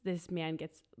 there's this man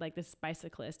gets, like, this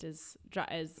bicyclist is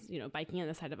biking on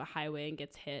the side of a highway and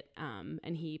gets hit,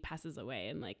 and he passes away.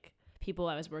 And, like, people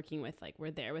I was working with, like,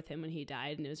 were there with him when he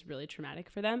died, and it was really traumatic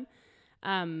for them.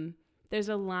 There's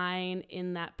a line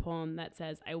in that poem that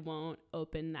says, I won't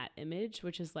open that image,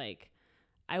 which is like,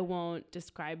 I won't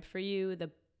describe for you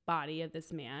the body of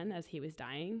this man as he was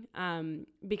dying.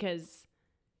 Because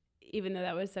even though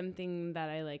that was something that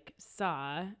I like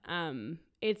saw,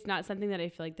 it's not something that I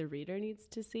feel like the reader needs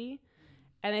to see.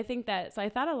 And I think that, so I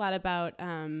thought a lot about,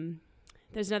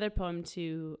 there's another poem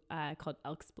too, called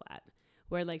Elksplat,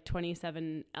 where like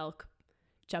 27 elk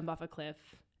jump off a cliff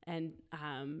and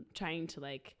trying to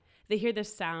like, they hear the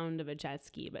sound of a jet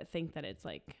ski, but think that it's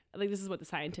like this is what the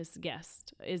scientists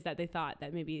guessed, is that they thought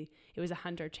that maybe it was a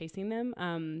hunter chasing them,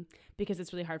 because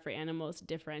it's really hard for animals to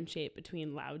differentiate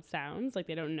between loud sounds. Like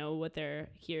they don't know what they're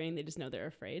hearing. They just know they're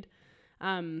afraid.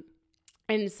 And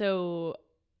so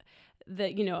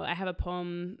I have a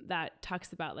poem that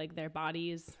talks about like their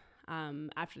bodies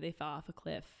after they fell off a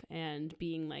cliff and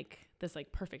being like this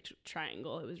like perfect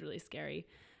triangle. It was really scary.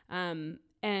 And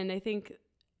I think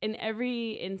in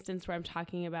every instance where I'm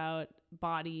talking about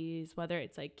bodies, whether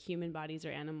it's like human bodies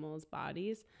or animals'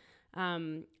 bodies,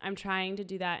 I'm trying to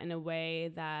do that in a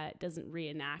way that doesn't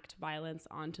reenact violence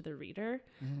onto the reader.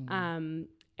 And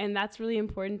that's really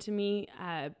important to me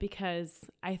because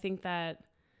I think that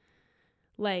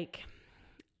like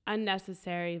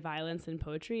unnecessary violence in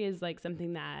poetry is like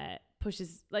something that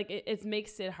pushes, like it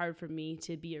makes it hard for me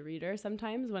to be a reader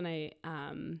sometimes when I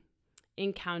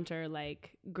encounter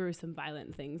like gruesome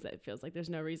violent things that it feels like there's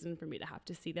no reason for me to have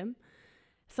to see them.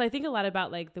 So I think a lot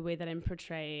about like the way that I'm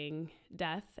portraying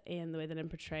death and the way that I'm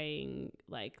portraying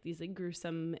like these like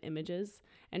gruesome images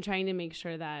and trying to make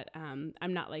sure that I'm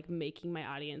not like making my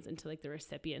audience into like the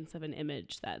recipients of an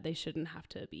image that they shouldn't have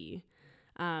to be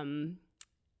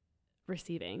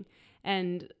receiving.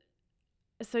 And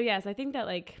so yes, I think that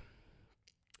like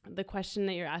the question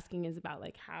that you're asking is about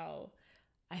like how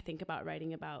I think about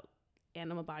writing about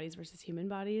animal bodies versus human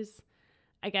bodies.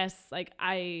 I guess like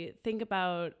I think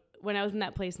about when I was in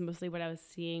that place, mostly what I was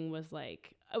seeing was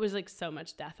like, it was like so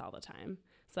much death all the time.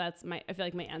 So I feel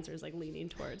like my answer is like leaning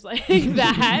towards like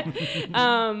that.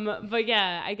 But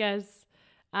yeah, I guess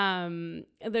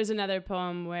there's another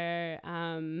poem where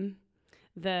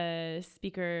the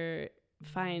speaker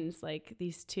finds like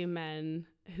these two men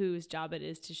whose job it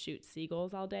is to shoot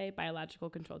seagulls all day. Biological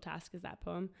control task is that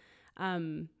poem.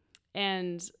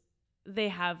 And they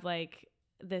have like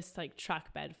this like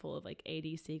truck bed full of like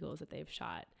 80 seagulls that they've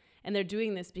shot. And they're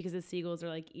doing this because the seagulls are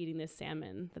like eating this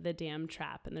salmon that the dam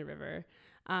trap in the river.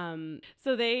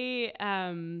 So they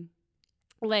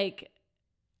like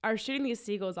are shooting these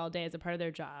seagulls all day as a part of their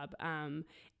job.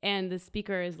 And the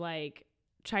speaker is like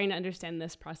trying to understand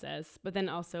this process, but then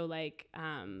also like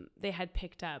they had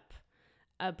picked up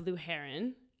a blue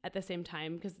heron at the same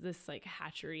time because this like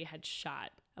hatchery had shot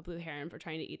a blue heron for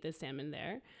trying to eat the salmon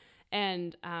there.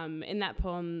 And in that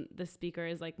poem, the speaker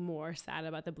is like more sad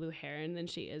about the blue heron than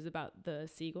she is about the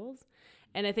seagulls.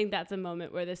 And I think that's a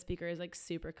moment where the speaker is like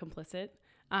super complicit,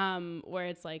 where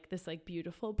it's like this like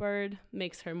beautiful bird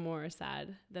makes her more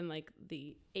sad than like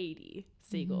the 80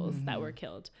 seagulls that were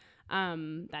killed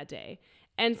that day.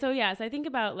 And so, yes, I think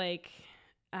about like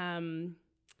the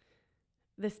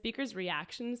speaker's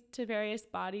reactions to various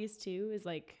bodies too is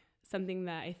like something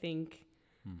that I think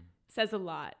says a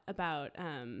lot about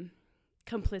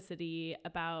complicity,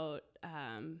 about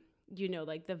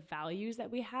like the values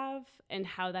that we have and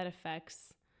how that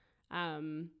affects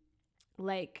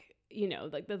like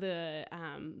the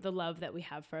love that we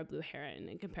have for a blue heron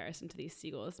in comparison to these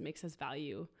seagulls makes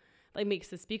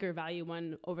the speaker value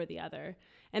one over the other.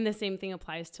 And the same thing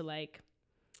applies to like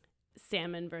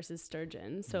salmon versus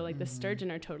sturgeon. So like the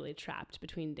sturgeon are totally trapped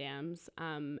between dams,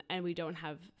 and we don't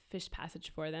have fish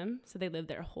passage for them. So they live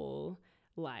their whole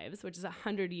lives, which is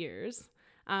 100 years,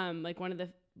 like one of the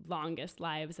longest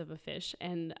lives of a fish.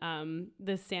 And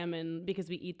the salmon, because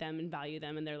we eat them and value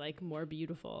them and they're like more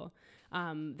beautiful,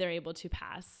 they're able to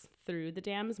pass through the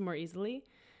dams more easily.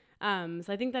 So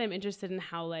I think that I'm interested in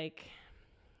how like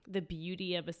the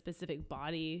beauty of a specific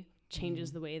body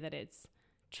changes the way that it's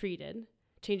treated,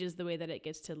 changes the way that it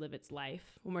gets to live its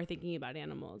life when we're thinking about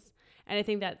animals. And I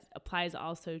think that applies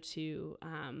also to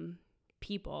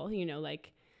people,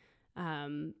 like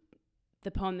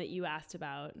the poem that you asked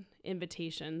about,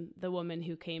 Invitation, the woman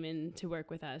who came in to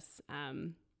work with us,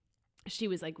 she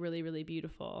was like really, really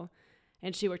beautiful.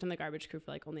 And she worked on the garbage crew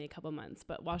for like only a couple months.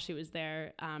 But while she was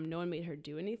there, no one made her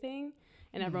do anything.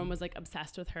 And everyone was like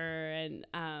obsessed with her. And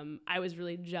I was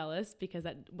really jealous because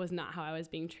that was not how I was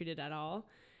being treated at all.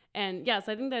 And yes,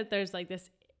 I think that there's like this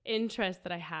interest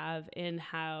that I have in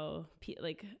how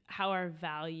how our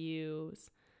values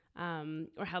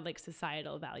or how like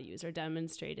societal values are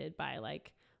demonstrated by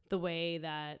like the way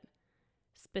that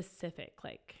specific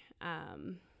like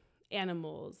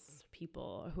animals,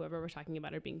 people, or whoever we're talking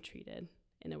about are being treated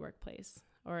in a workplace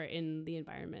or in the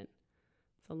environment.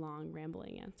 So a long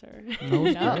rambling answer. No, it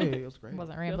was No. great. It was great.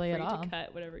 Wasn't Feel rambly free at all. to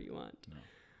cut whatever you want.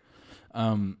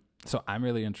 So I'm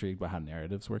really intrigued by how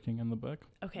narrative's working in the book.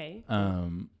 Okay.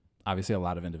 Obviously, a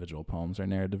lot of individual poems are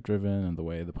narrative driven, and the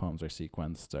way the poems are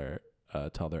sequenced are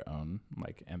tell their own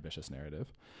like ambitious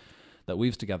narrative that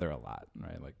weaves together a lot,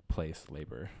 right? Like place,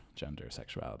 labor, gender,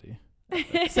 sexuality.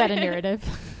 Set a narrative.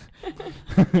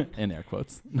 In air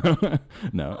quotes. No.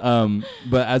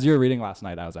 But as you were reading last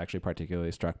night, I was actually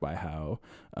particularly struck by how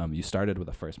you started with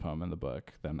the first poem in the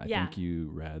book. Then I think you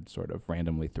read sort of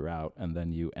randomly throughout, and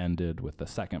then you ended with the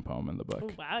second poem in the book.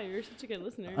 Oh, wow, you're such a good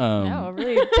listener. No,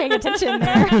 really paying attention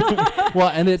there. Well,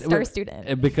 and Star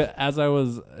student. because as I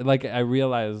was like, I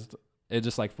realized it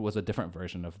just like was a different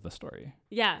version of the story.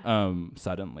 Yeah.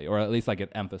 Suddenly, or at least like it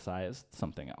emphasized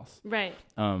something else. Right.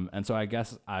 And so I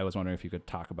guess I was wondering if you could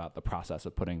talk about the process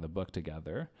of putting the book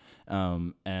together,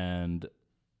 and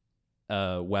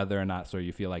whether or not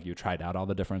you feel like you tried out all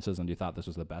the differences and you thought this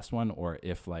was the best one, or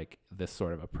if like this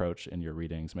sort of approach in your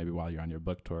readings, maybe while you're on your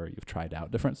book tour, you've tried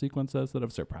out different sequences that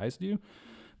have surprised you,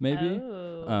 maybe.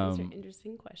 Oh, those are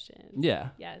interesting questions.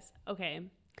 Yeah. Yes. Okay.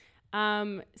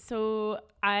 So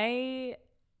I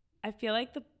feel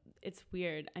like it's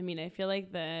weird. I mean, I feel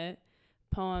like the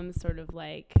poems sort of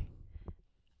like,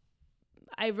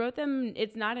 I wrote them,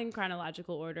 it's not in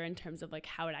chronological order in terms of like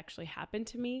how it actually happened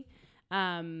to me.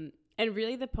 And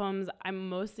really the poems, I'm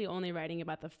mostly only writing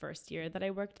about the first year that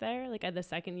I worked there. Like the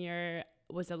second year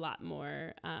was a lot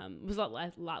more, was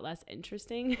a lot less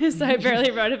interesting. So I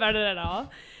barely wrote about it at all.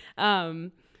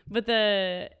 But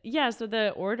so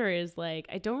the order is like,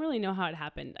 I don't really know how it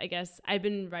happened. I guess I've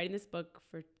been writing this book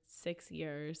for 6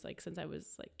 years, like since I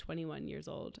was like 21 years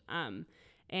old.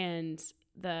 And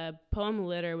the poem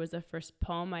Litter was the first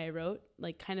poem I wrote,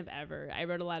 like kind of ever. I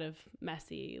wrote a lot of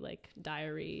messy, like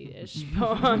diary-ish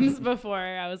poems before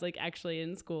I was like actually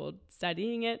in school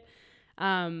studying it.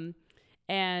 So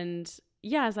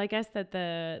I guess that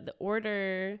the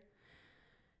order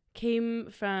came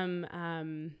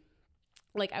from,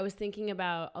 like I was thinking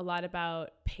a lot about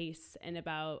pace and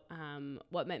about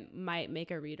what might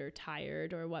make a reader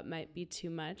tired or what might be too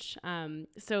much.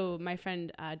 So my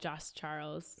friend Joss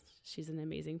Charles, she's an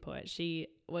amazing poet.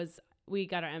 We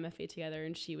got our MFA together,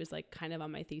 and she was like kind of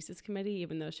on my thesis committee,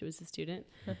 even though she was a student.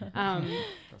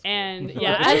 And cool.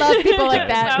 yeah, I love people like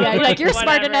that. So Yeah, like, you're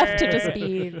smart whatever. enough to just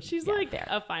be. She's yeah, like there.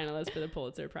 a finalist for the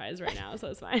Pulitzer Prize right now, so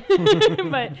it's fine.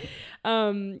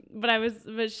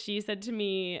 But she said to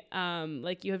me,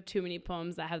 like, you have too many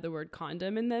poems that have the word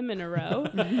condom in them in a row.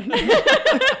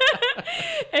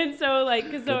 And so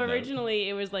originally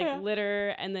it was like Litter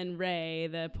and then Ray,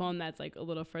 the poem that's like a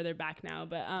little further back now,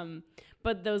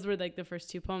 but those were like the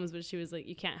first two poems. But she was like,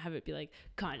 you can't have it be like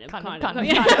condom.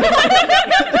 Yeah.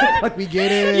 Like we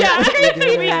get it. Yeah, we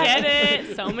it. get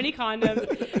it. So many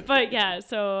condoms. But yeah,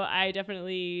 so I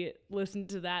definitely listened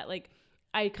to that. Like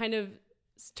I kind of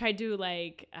tried to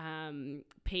like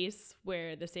pace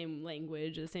where the same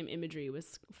language, the same imagery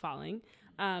was falling.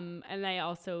 And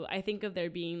I think of there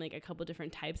being like a couple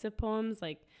different types of poems,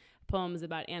 like poems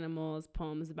about animals,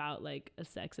 poems about like a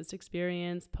sexist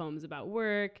experience, poems about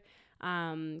work,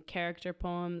 character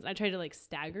poems. I try to like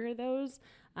stagger those.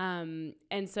 And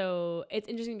so it's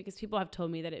interesting because people have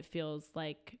told me that it feels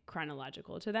like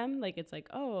chronological to them. Like it's like,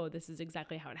 oh, this is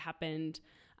exactly how it happened.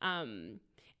 And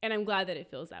I'm glad that it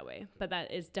feels that way, but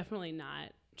that is definitely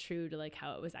not true to like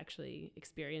how it was actually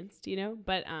experienced, you know?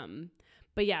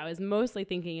 But yeah, I was mostly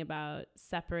thinking about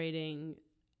separating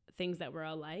things that were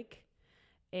alike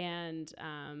and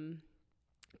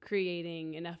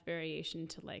creating enough variation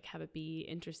to like have it be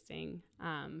interesting.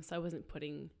 So I wasn't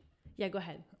putting. Yeah, go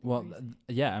ahead. Well,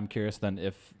 I'm curious then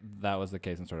if that was the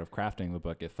case in sort of crafting the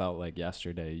book. It felt like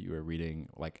yesterday you were reading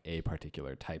like a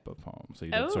particular type of poem. So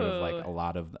you did sort of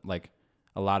like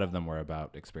a lot of them were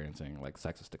about experiencing like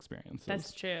sexist experiences.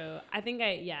 That's true. I think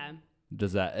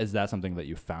is that something that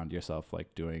you found yourself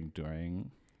like doing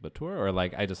during the tour, or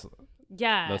like those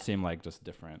seem like just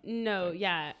different? No, things.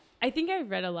 yeah. I think I've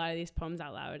read a lot of these poems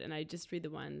out loud, and I just read the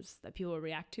ones that people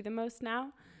react to the most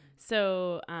now.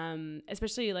 So,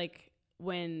 especially like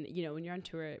when you're on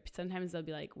tour, sometimes they'll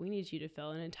be like, we need you to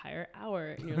fill an entire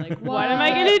hour. And you're like, what am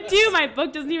I going to do? My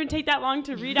book doesn't even take that long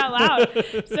to read out loud.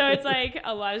 So it's like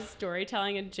a lot of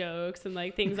storytelling and jokes and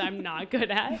like things I'm not good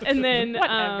at. And then,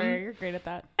 whatever, you're great at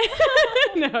that.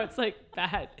 No, it's like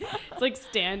bad. It's like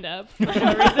stand up for no reason.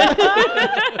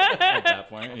 At that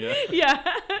point, yeah. Yeah.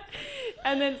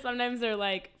 And then sometimes they're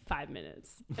like 5 minutes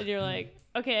and you're like,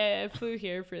 okay, I flew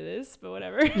here for this, but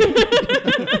whatever.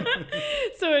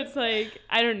 So it's like,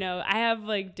 I don't know. I have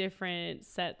like different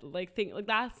set, like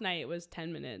last night it was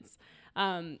 10 minutes.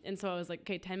 And so I was like,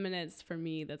 okay, 10 minutes for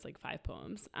me, that's like 5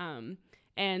 poems.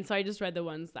 And so I just read the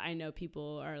ones that I know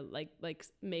people are like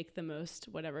make the most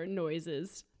whatever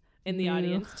noises in the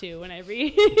audience too when I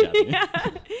read. Yeah.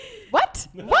 What?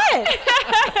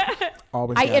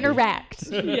 Always I Gabby. interact.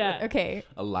 Yeah. Okay.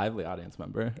 A lively audience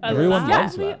member. A Everyone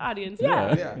loves lively that. audience Yeah.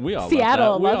 member. Yeah. We all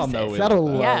Seattle love that. We all loves know it. we Seattle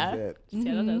love loves that. Yeah. it.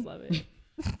 Seattle does love it.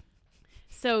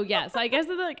 So yeah, so I guess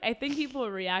that, like I think people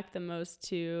react the most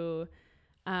to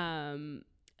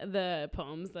the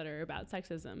poems that are about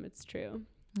sexism. It's true,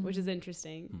 which is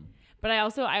interesting. But I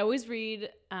always read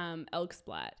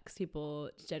Elksplat because people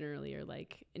generally are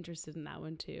like interested in that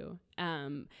one too.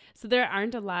 So there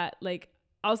aren't a lot like.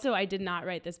 Also, I did not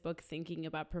write this book thinking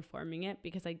about performing it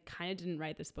because I kind of didn't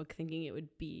write this book thinking it would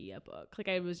be a book. Like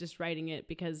I was just writing it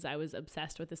because I was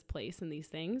obsessed with this place and these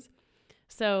things.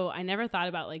 So I never thought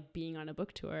about like being on a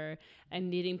book tour and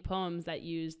needing poems that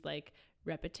used like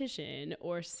repetition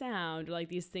or sound or like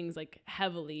these things like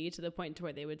heavily to the point to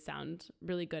where they would sound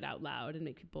really good out loud and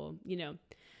make people,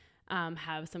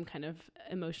 have some kind of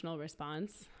emotional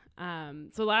response.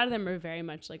 So a lot of them are very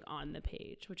much like on the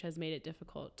page, which has made it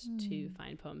difficult to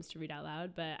find poems to read out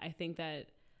loud. But I think that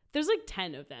there's like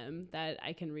 10 of them that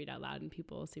I can read out loud and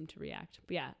people seem to react.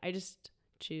 But yeah, I just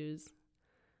choose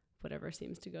whatever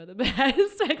seems to go the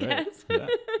best, I guess. Yeah.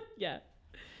 Yeah.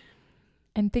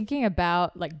 And thinking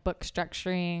about like book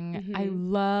structuring, I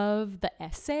love the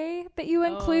essay that you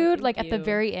include, like at the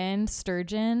very end,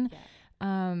 Sturgeon.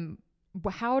 Yeah.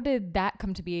 How did that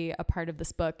come to be a part of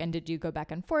this book? And did you go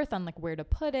back and forth on like where to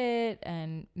put it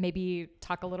and maybe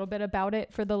talk a little bit about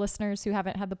it for the listeners who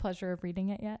haven't had the pleasure of reading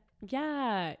it yet?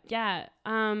 Yeah.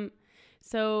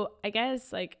 So I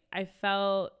guess like I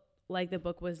felt like the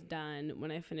book was done when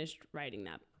I finished writing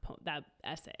that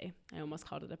essay. I almost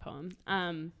called it a poem.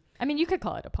 I mean, you could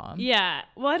call it a poem. Yeah.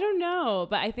 Well, I don't know,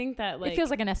 but I think that like it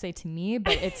feels like an essay to me,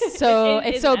 but it's so It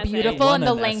it's is so an essay. beautiful It and won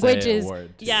the an language essay is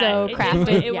award, too. so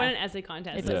crafted. It won an essay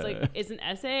contest. It So it's did. like it's an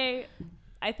essay,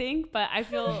 I think, but I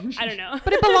feel I don't know.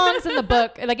 But it belongs in the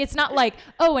book. Like it's not like,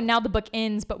 oh, and now the book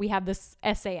ends, but we have this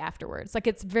essay afterwards. Like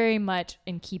it's very much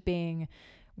in keeping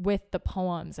with the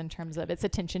poems in terms of its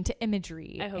attention to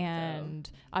imagery. I hope so. And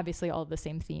obviously all of the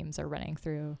same themes are running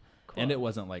through. And it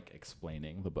wasn't like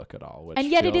explaining the book at all. Which And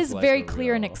yet it feels is like very a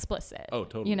clear and real- explicit. Oh,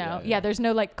 totally. You know, Yeah. there's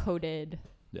no like coded.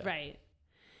 Yeah. Right.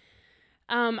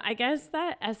 I guess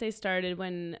that essay started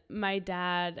when my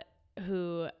dad,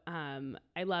 who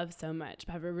I love so much,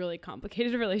 but have a really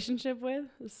complicated relationship with.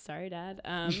 Sorry, Dad.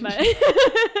 But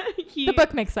The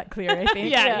book makes that clear, I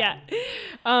think. yeah.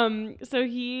 So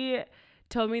he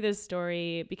told me this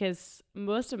story because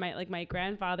most of my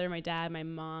grandfather, my dad, my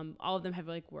mom, all of them have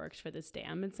like worked for this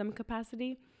dam in some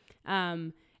capacity.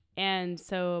 And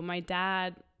so my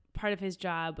dad, part of his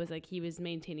job was like he was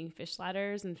maintaining fish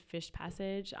ladders and fish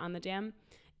passage on the dam.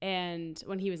 And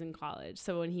when he was in college,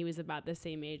 so when he was about the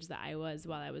same age that I was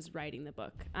while I was writing the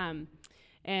book.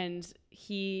 And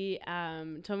he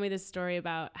told me this story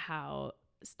about how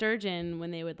sturgeon, when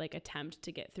they would like attempt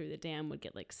to get through the dam, would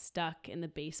get like stuck in the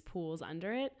base pools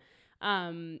under it.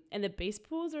 And the base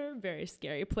pools are a very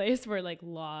scary place where like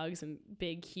logs and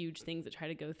big, huge things that try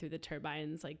to go through the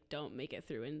turbines like don't make it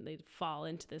through, and they fall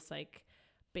into this like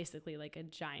basically like a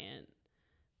giant,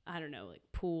 I don't know, like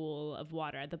pool of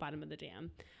water at the bottom of the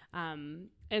dam. And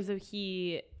so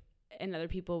he and other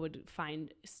people would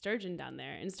find sturgeon down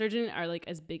there, and sturgeon are like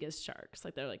as big as sharks.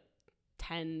 Like they're like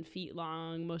 10 feet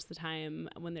long most of the time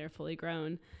when they're fully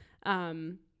grown.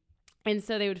 And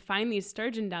so they would find these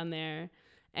sturgeon down there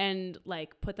and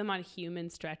like put them on human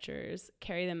stretchers,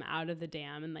 carry them out of the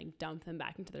dam and like dump them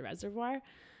back into the reservoir.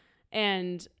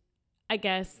 And I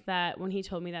guess that when he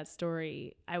told me that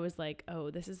story, I was like, oh,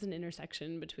 this is an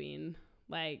intersection between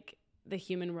like the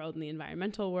human world and the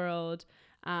environmental world.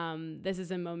 This is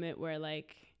a moment where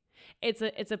like it's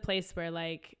a place where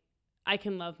like I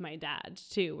can love my dad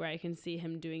too, where I can see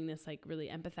him doing this like really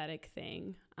empathetic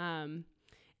thing.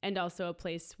 And also a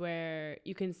place where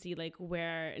you can see like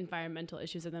where environmental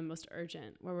issues are the most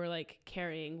urgent, where we're like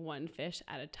carrying one fish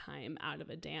at a time out of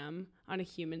a dam on a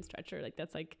human stretcher. Like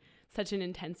that's like such an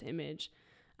intense image.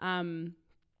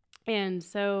 And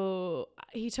so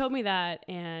he told me that,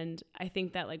 and I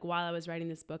think that like while I was writing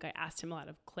this book, I asked him a lot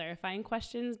of clarifying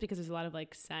questions because there's a lot of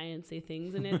like science-y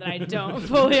things in it that I don't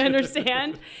fully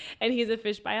understand. And he's a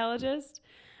fish biologist.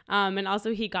 And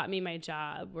also he got me my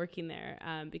job working there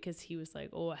because he was like,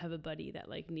 oh, I have a buddy that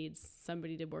like needs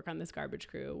somebody to work on this garbage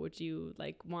crew. Would you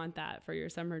like want that for your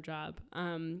summer job?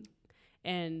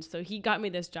 And so he got me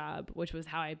this job, which was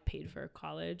how I paid for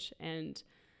college. And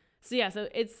So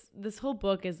this whole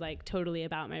book is like totally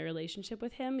about my relationship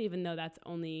with him, even though that's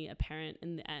only apparent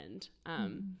in the end.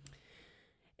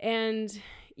 And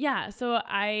yeah, so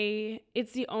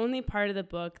it's the only part of the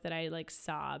book that I like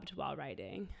sobbed while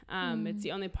writing. It's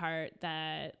the only part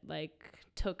that like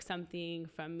took something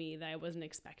from me that I wasn't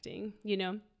expecting, you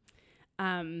know?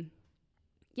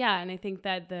 Yeah. And I think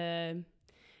that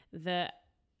the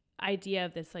idea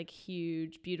of this like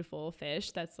huge, beautiful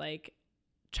fish that's like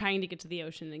trying to get to the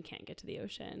ocean and can't get to the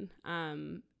ocean,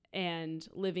 and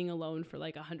living alone for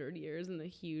like 100 years in the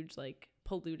huge, like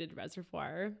polluted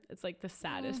reservoir. It's like the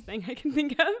saddest thing I can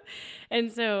think of.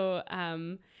 And so,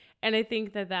 and I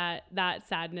think that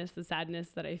sadness, the sadness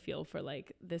that I feel for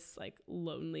like this like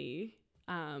lonely,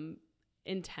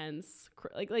 intense,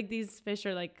 like these fish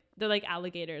are like, they're like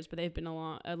alligators, but they've been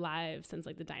alive since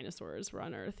like the dinosaurs were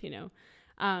on Earth, you know?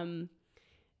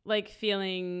 Like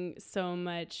feeling so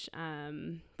much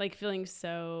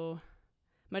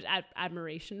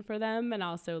admiration for them, and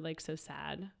also like so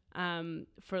sad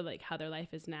for like how their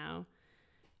life is now.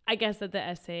 I guess that the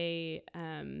essay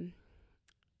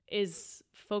is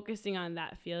focusing on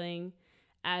that feeling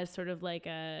as sort of like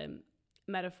a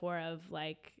metaphor of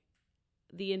like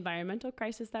the environmental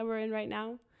crisis that we're in right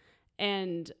now.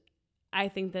 And I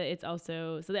think that it's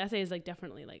also, so the essay is like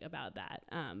definitely like about that.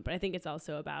 But I think it's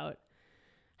also about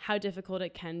how difficult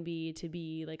it can be to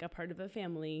be like a part of a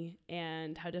family,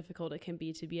 and how difficult it can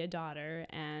be to be a daughter,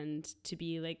 and to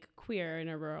be like queer in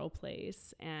a rural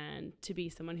place, and to be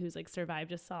someone who's like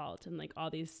survived assault, and like all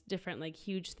these different like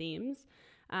huge themes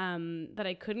that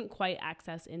I couldn't quite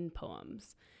access in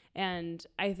poems. And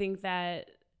I think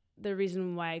that the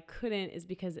reason why I couldn't is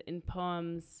because in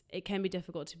poems it can be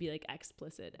difficult to be like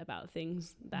explicit about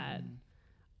things that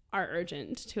are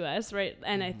urgent to us, right?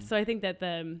 And so I think that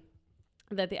the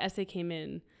essay came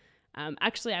in.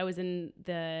 Actually, I was in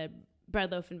the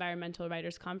Breadloaf Environmental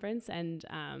Writers Conference, and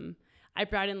I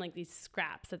brought in like these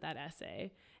scraps of that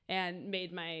essay and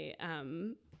made my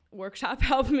workshop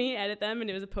help me edit them. And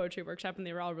it was a poetry workshop, and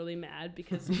they were all really mad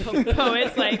because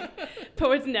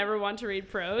poets never want to read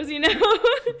prose, you know?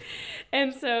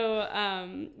 And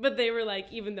so, but they were like,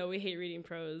 even though we hate reading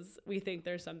prose, we think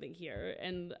there's something here.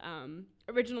 And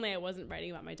originally I wasn't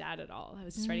writing about my dad at all. I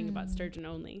was just writing about Sturgeon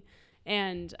only.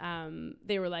 And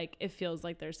they were like, it feels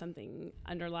like there's something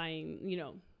underlying, you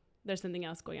know, there's something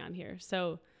else going on here.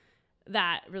 So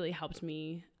that really helped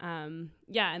me.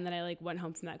 Yeah. And then I like went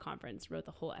home from that conference, wrote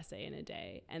the whole essay in a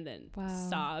day, and then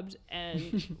sobbed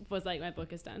and was like, my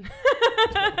book is done.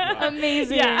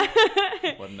 Amazing. Yeah.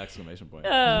 What an exclamation point.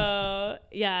 Oh,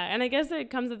 yeah. And I guess it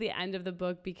comes at the end of the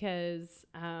book because,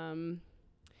 I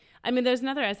mean, there's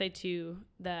another essay too,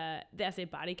 the essay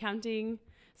Body Counting.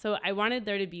 So I wanted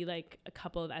there to be like a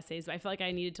couple of essays, but I felt like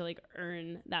I needed to like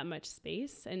earn that much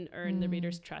space and earn the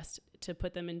reader's trust to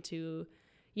put them into,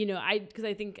 you know, because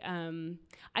I think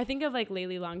of like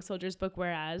Layli Long Soldier's book,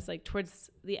 Whereas, like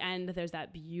towards the end, there's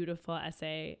that beautiful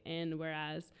essay in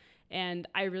Whereas. And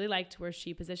I really liked where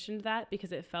she positioned that,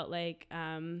 because it felt like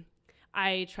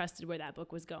I trusted where that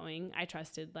book was going. I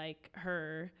trusted like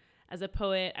her as a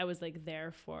poet. I was like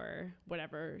there for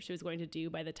whatever she was going to do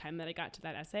by the time that I got to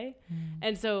that essay.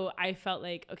 And so I felt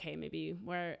like, okay, maybe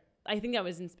I think I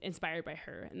was inspired by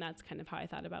her. And that's kind of how I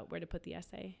thought about where to put the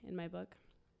essay in my book.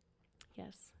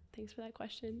 Yes. Thanks for that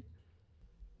question.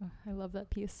 Oh, I love that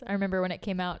piece. I remember when it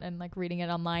came out and like reading it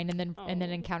online, and then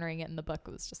encountering it in the book.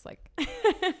 It was just like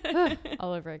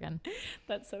all over again.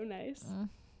 That's so nice.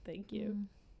 Thank you.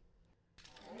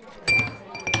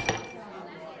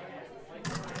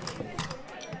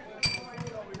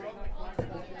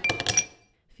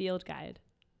 Field guide.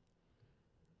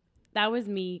 That was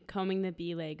me combing the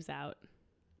bee legs out,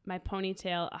 my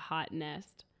ponytail a hot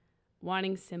nest,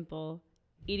 wanting simple,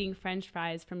 eating French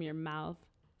fries from your mouth,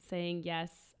 saying yes,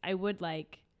 I would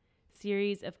like,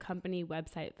 series of company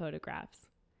website photographs.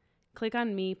 Click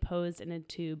on me posed in a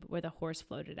tube where the horse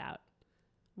floated out.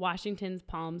 Washington's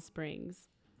Palm Springs.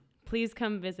 Please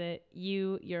come visit,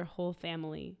 you, your whole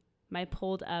family, my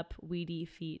pulled up, weedy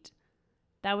feet.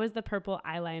 That was the purple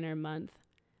eyeliner month.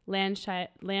 Land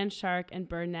shark and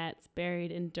burnettes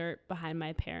buried in dirt behind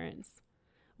my parents.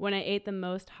 When I ate the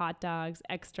most hot dogs,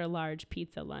 extra large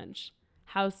pizza lunch.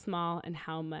 How small and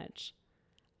how much.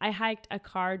 I hiked a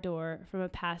car door from a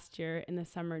pasture in the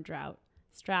summer drought,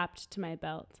 strapped to my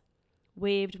belt.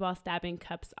 Waved while stabbing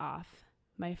cups off.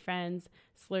 My friends,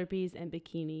 Slurpees and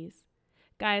bikinis.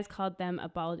 Guys called them a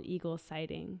bald eagle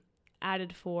sighting.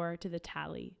 Added 4 to the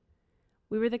tally.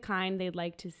 We were the kind they'd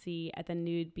like to see at the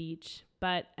nude beach,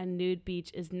 but a nude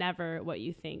beach is never what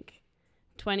you think.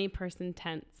 20-person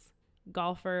tents.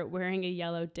 Golfer wearing a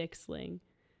yellow dick sling.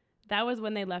 That was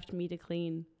when they left me to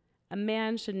clean. A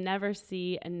man should never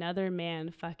see another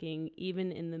man fucking,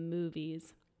 even in the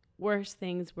movies. Worse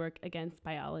things work against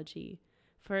biology.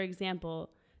 For example,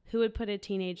 who would put a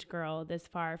teenage girl this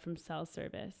far from cell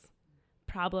service?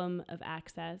 Problem of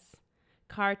access.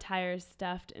 Car tires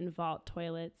stuffed in vault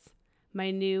toilets. My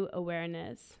new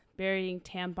awareness. Burying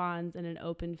tampons in an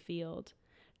open field.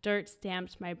 Dirt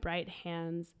stamped my bright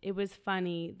hands. It was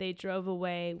funny. They drove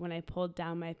away when I pulled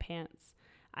down my pants.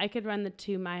 I could run the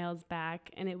 2 miles back,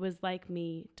 and it was like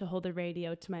me to hold the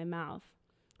radio to my mouth.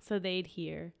 So they'd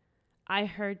hear. I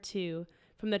heard, too,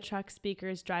 from the truck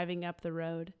speakers driving up the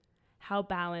road. How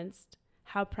balanced,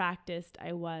 how practiced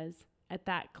I was at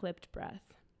that clipped breath.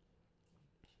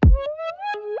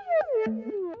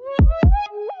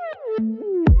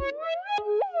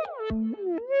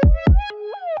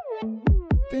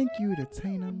 Thank you to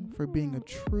Taneum for being a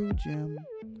true gem,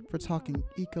 for talking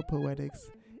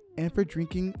eco-poetics, and for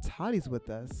drinking toddies with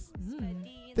us.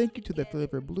 Thank you to the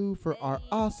Flavor Blue for our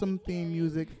awesome theme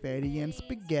music, Fetty and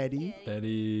Spaghetti.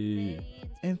 Betty.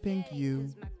 And thank you,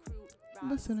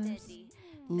 listeners,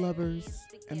 lovers,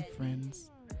 and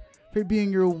friends, for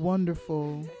being your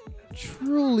wonderful,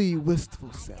 truly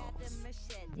wistful selves.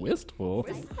 Wistful?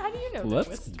 How do you know?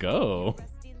 Let's go.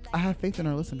 I have faith in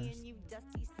our listeners.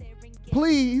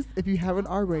 Please, if you haven't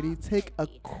already, take a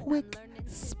quick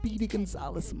Speedy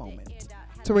Gonzalez moment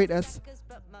to rate us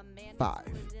 5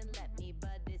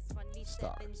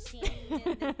 stars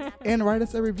and write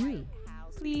us a review.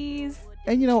 Please.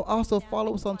 And also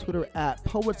follow us on Twitter at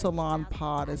Poet Salon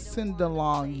Pod and send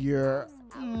along your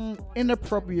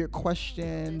inappropriate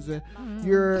questions,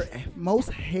 your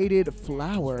most hated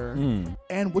flower,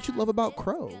 and what you love about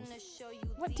crows.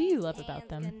 What do you love about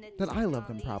them? That I love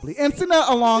them probably. And send that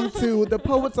along to the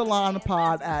Poet Salon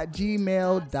Pod at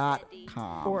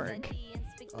gmail.com. Org.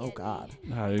 Oh God.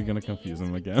 How are you going to confuse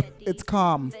them again? It's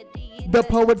calm. The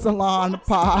Poet Salon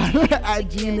Pod at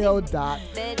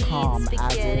gmail.com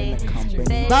as in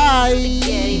company. Bye.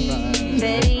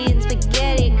 Fetty and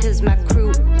spaghetti, cause my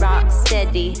crew rock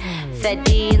steady.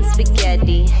 Fetty and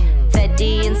spaghetti.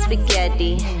 Fetty and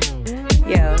spaghetti.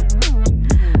 Yo.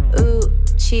 Ooh,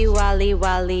 chi wally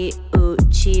wally. Ooh,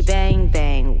 chi bang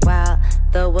bang. While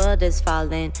the world is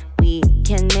falling, we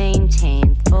can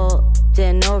maintain full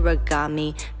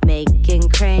origami, making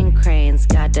cranes.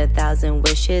 Got 1,000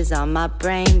 wishes on my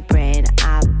brain.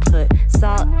 I put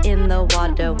salt in the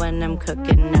water when I'm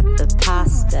cooking up the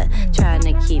pasta. Trying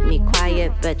to keep me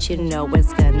quiet, but you know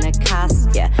it's gonna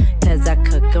cost ya. Cause I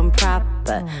cook 'em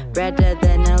proper, redder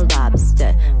than a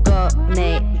lobster.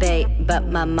 Gourmet bait, but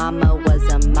my mama was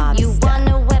a mobster. You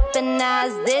wanna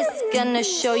weaponize this? Gonna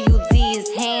show you these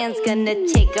hands. Gonna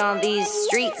take on these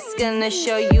streets. Gonna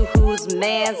show you who's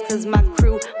man's. Cause my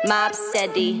crew mob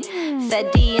steady.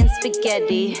 Fetty and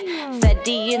spaghetti.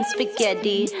 Fetty and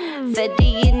spaghetti.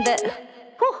 Fetty in the...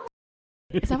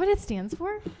 Is that what it stands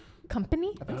for?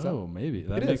 Company? I think so. Oh, maybe.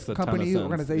 That It makes is. a Company, ton of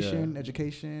sense. organization, Yeah.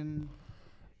 education.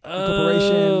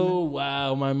 Oh,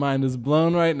 wow. My mind is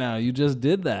blown right now. You just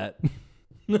did that.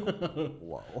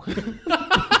 Whoa.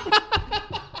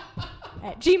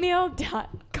 At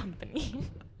gmail.company.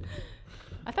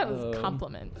 I thought it was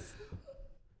compliments.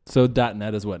 So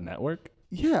 .net is what, network?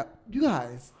 Yeah, you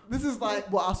guys. This is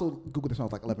like, well, also Google this when I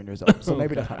was like 11 years old, so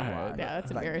maybe that's Okay, why. alright. Yeah,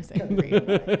 that's Like, embarrassing for you.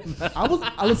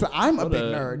 Listen, I'm a What big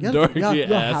a nerd. dorky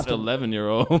Y'all ass have to.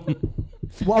 11-year-old.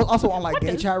 Well, I was also on like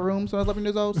gay chat rooms when I was 11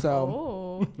 years old, so.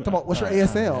 Oh. Talk about what's your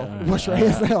ASL? What's your All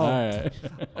ASL? right.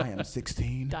 I am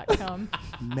 16, .com.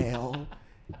 male,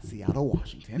 Seattle,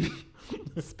 Washington.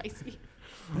 Spicy.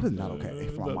 That is not okay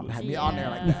for my mom to have me on there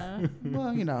like that.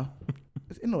 Well,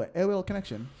 it's anyway, AOL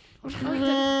connection.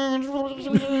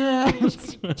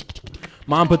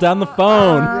 Mom, put down the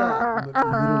phone. Yeah,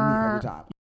 literally every time.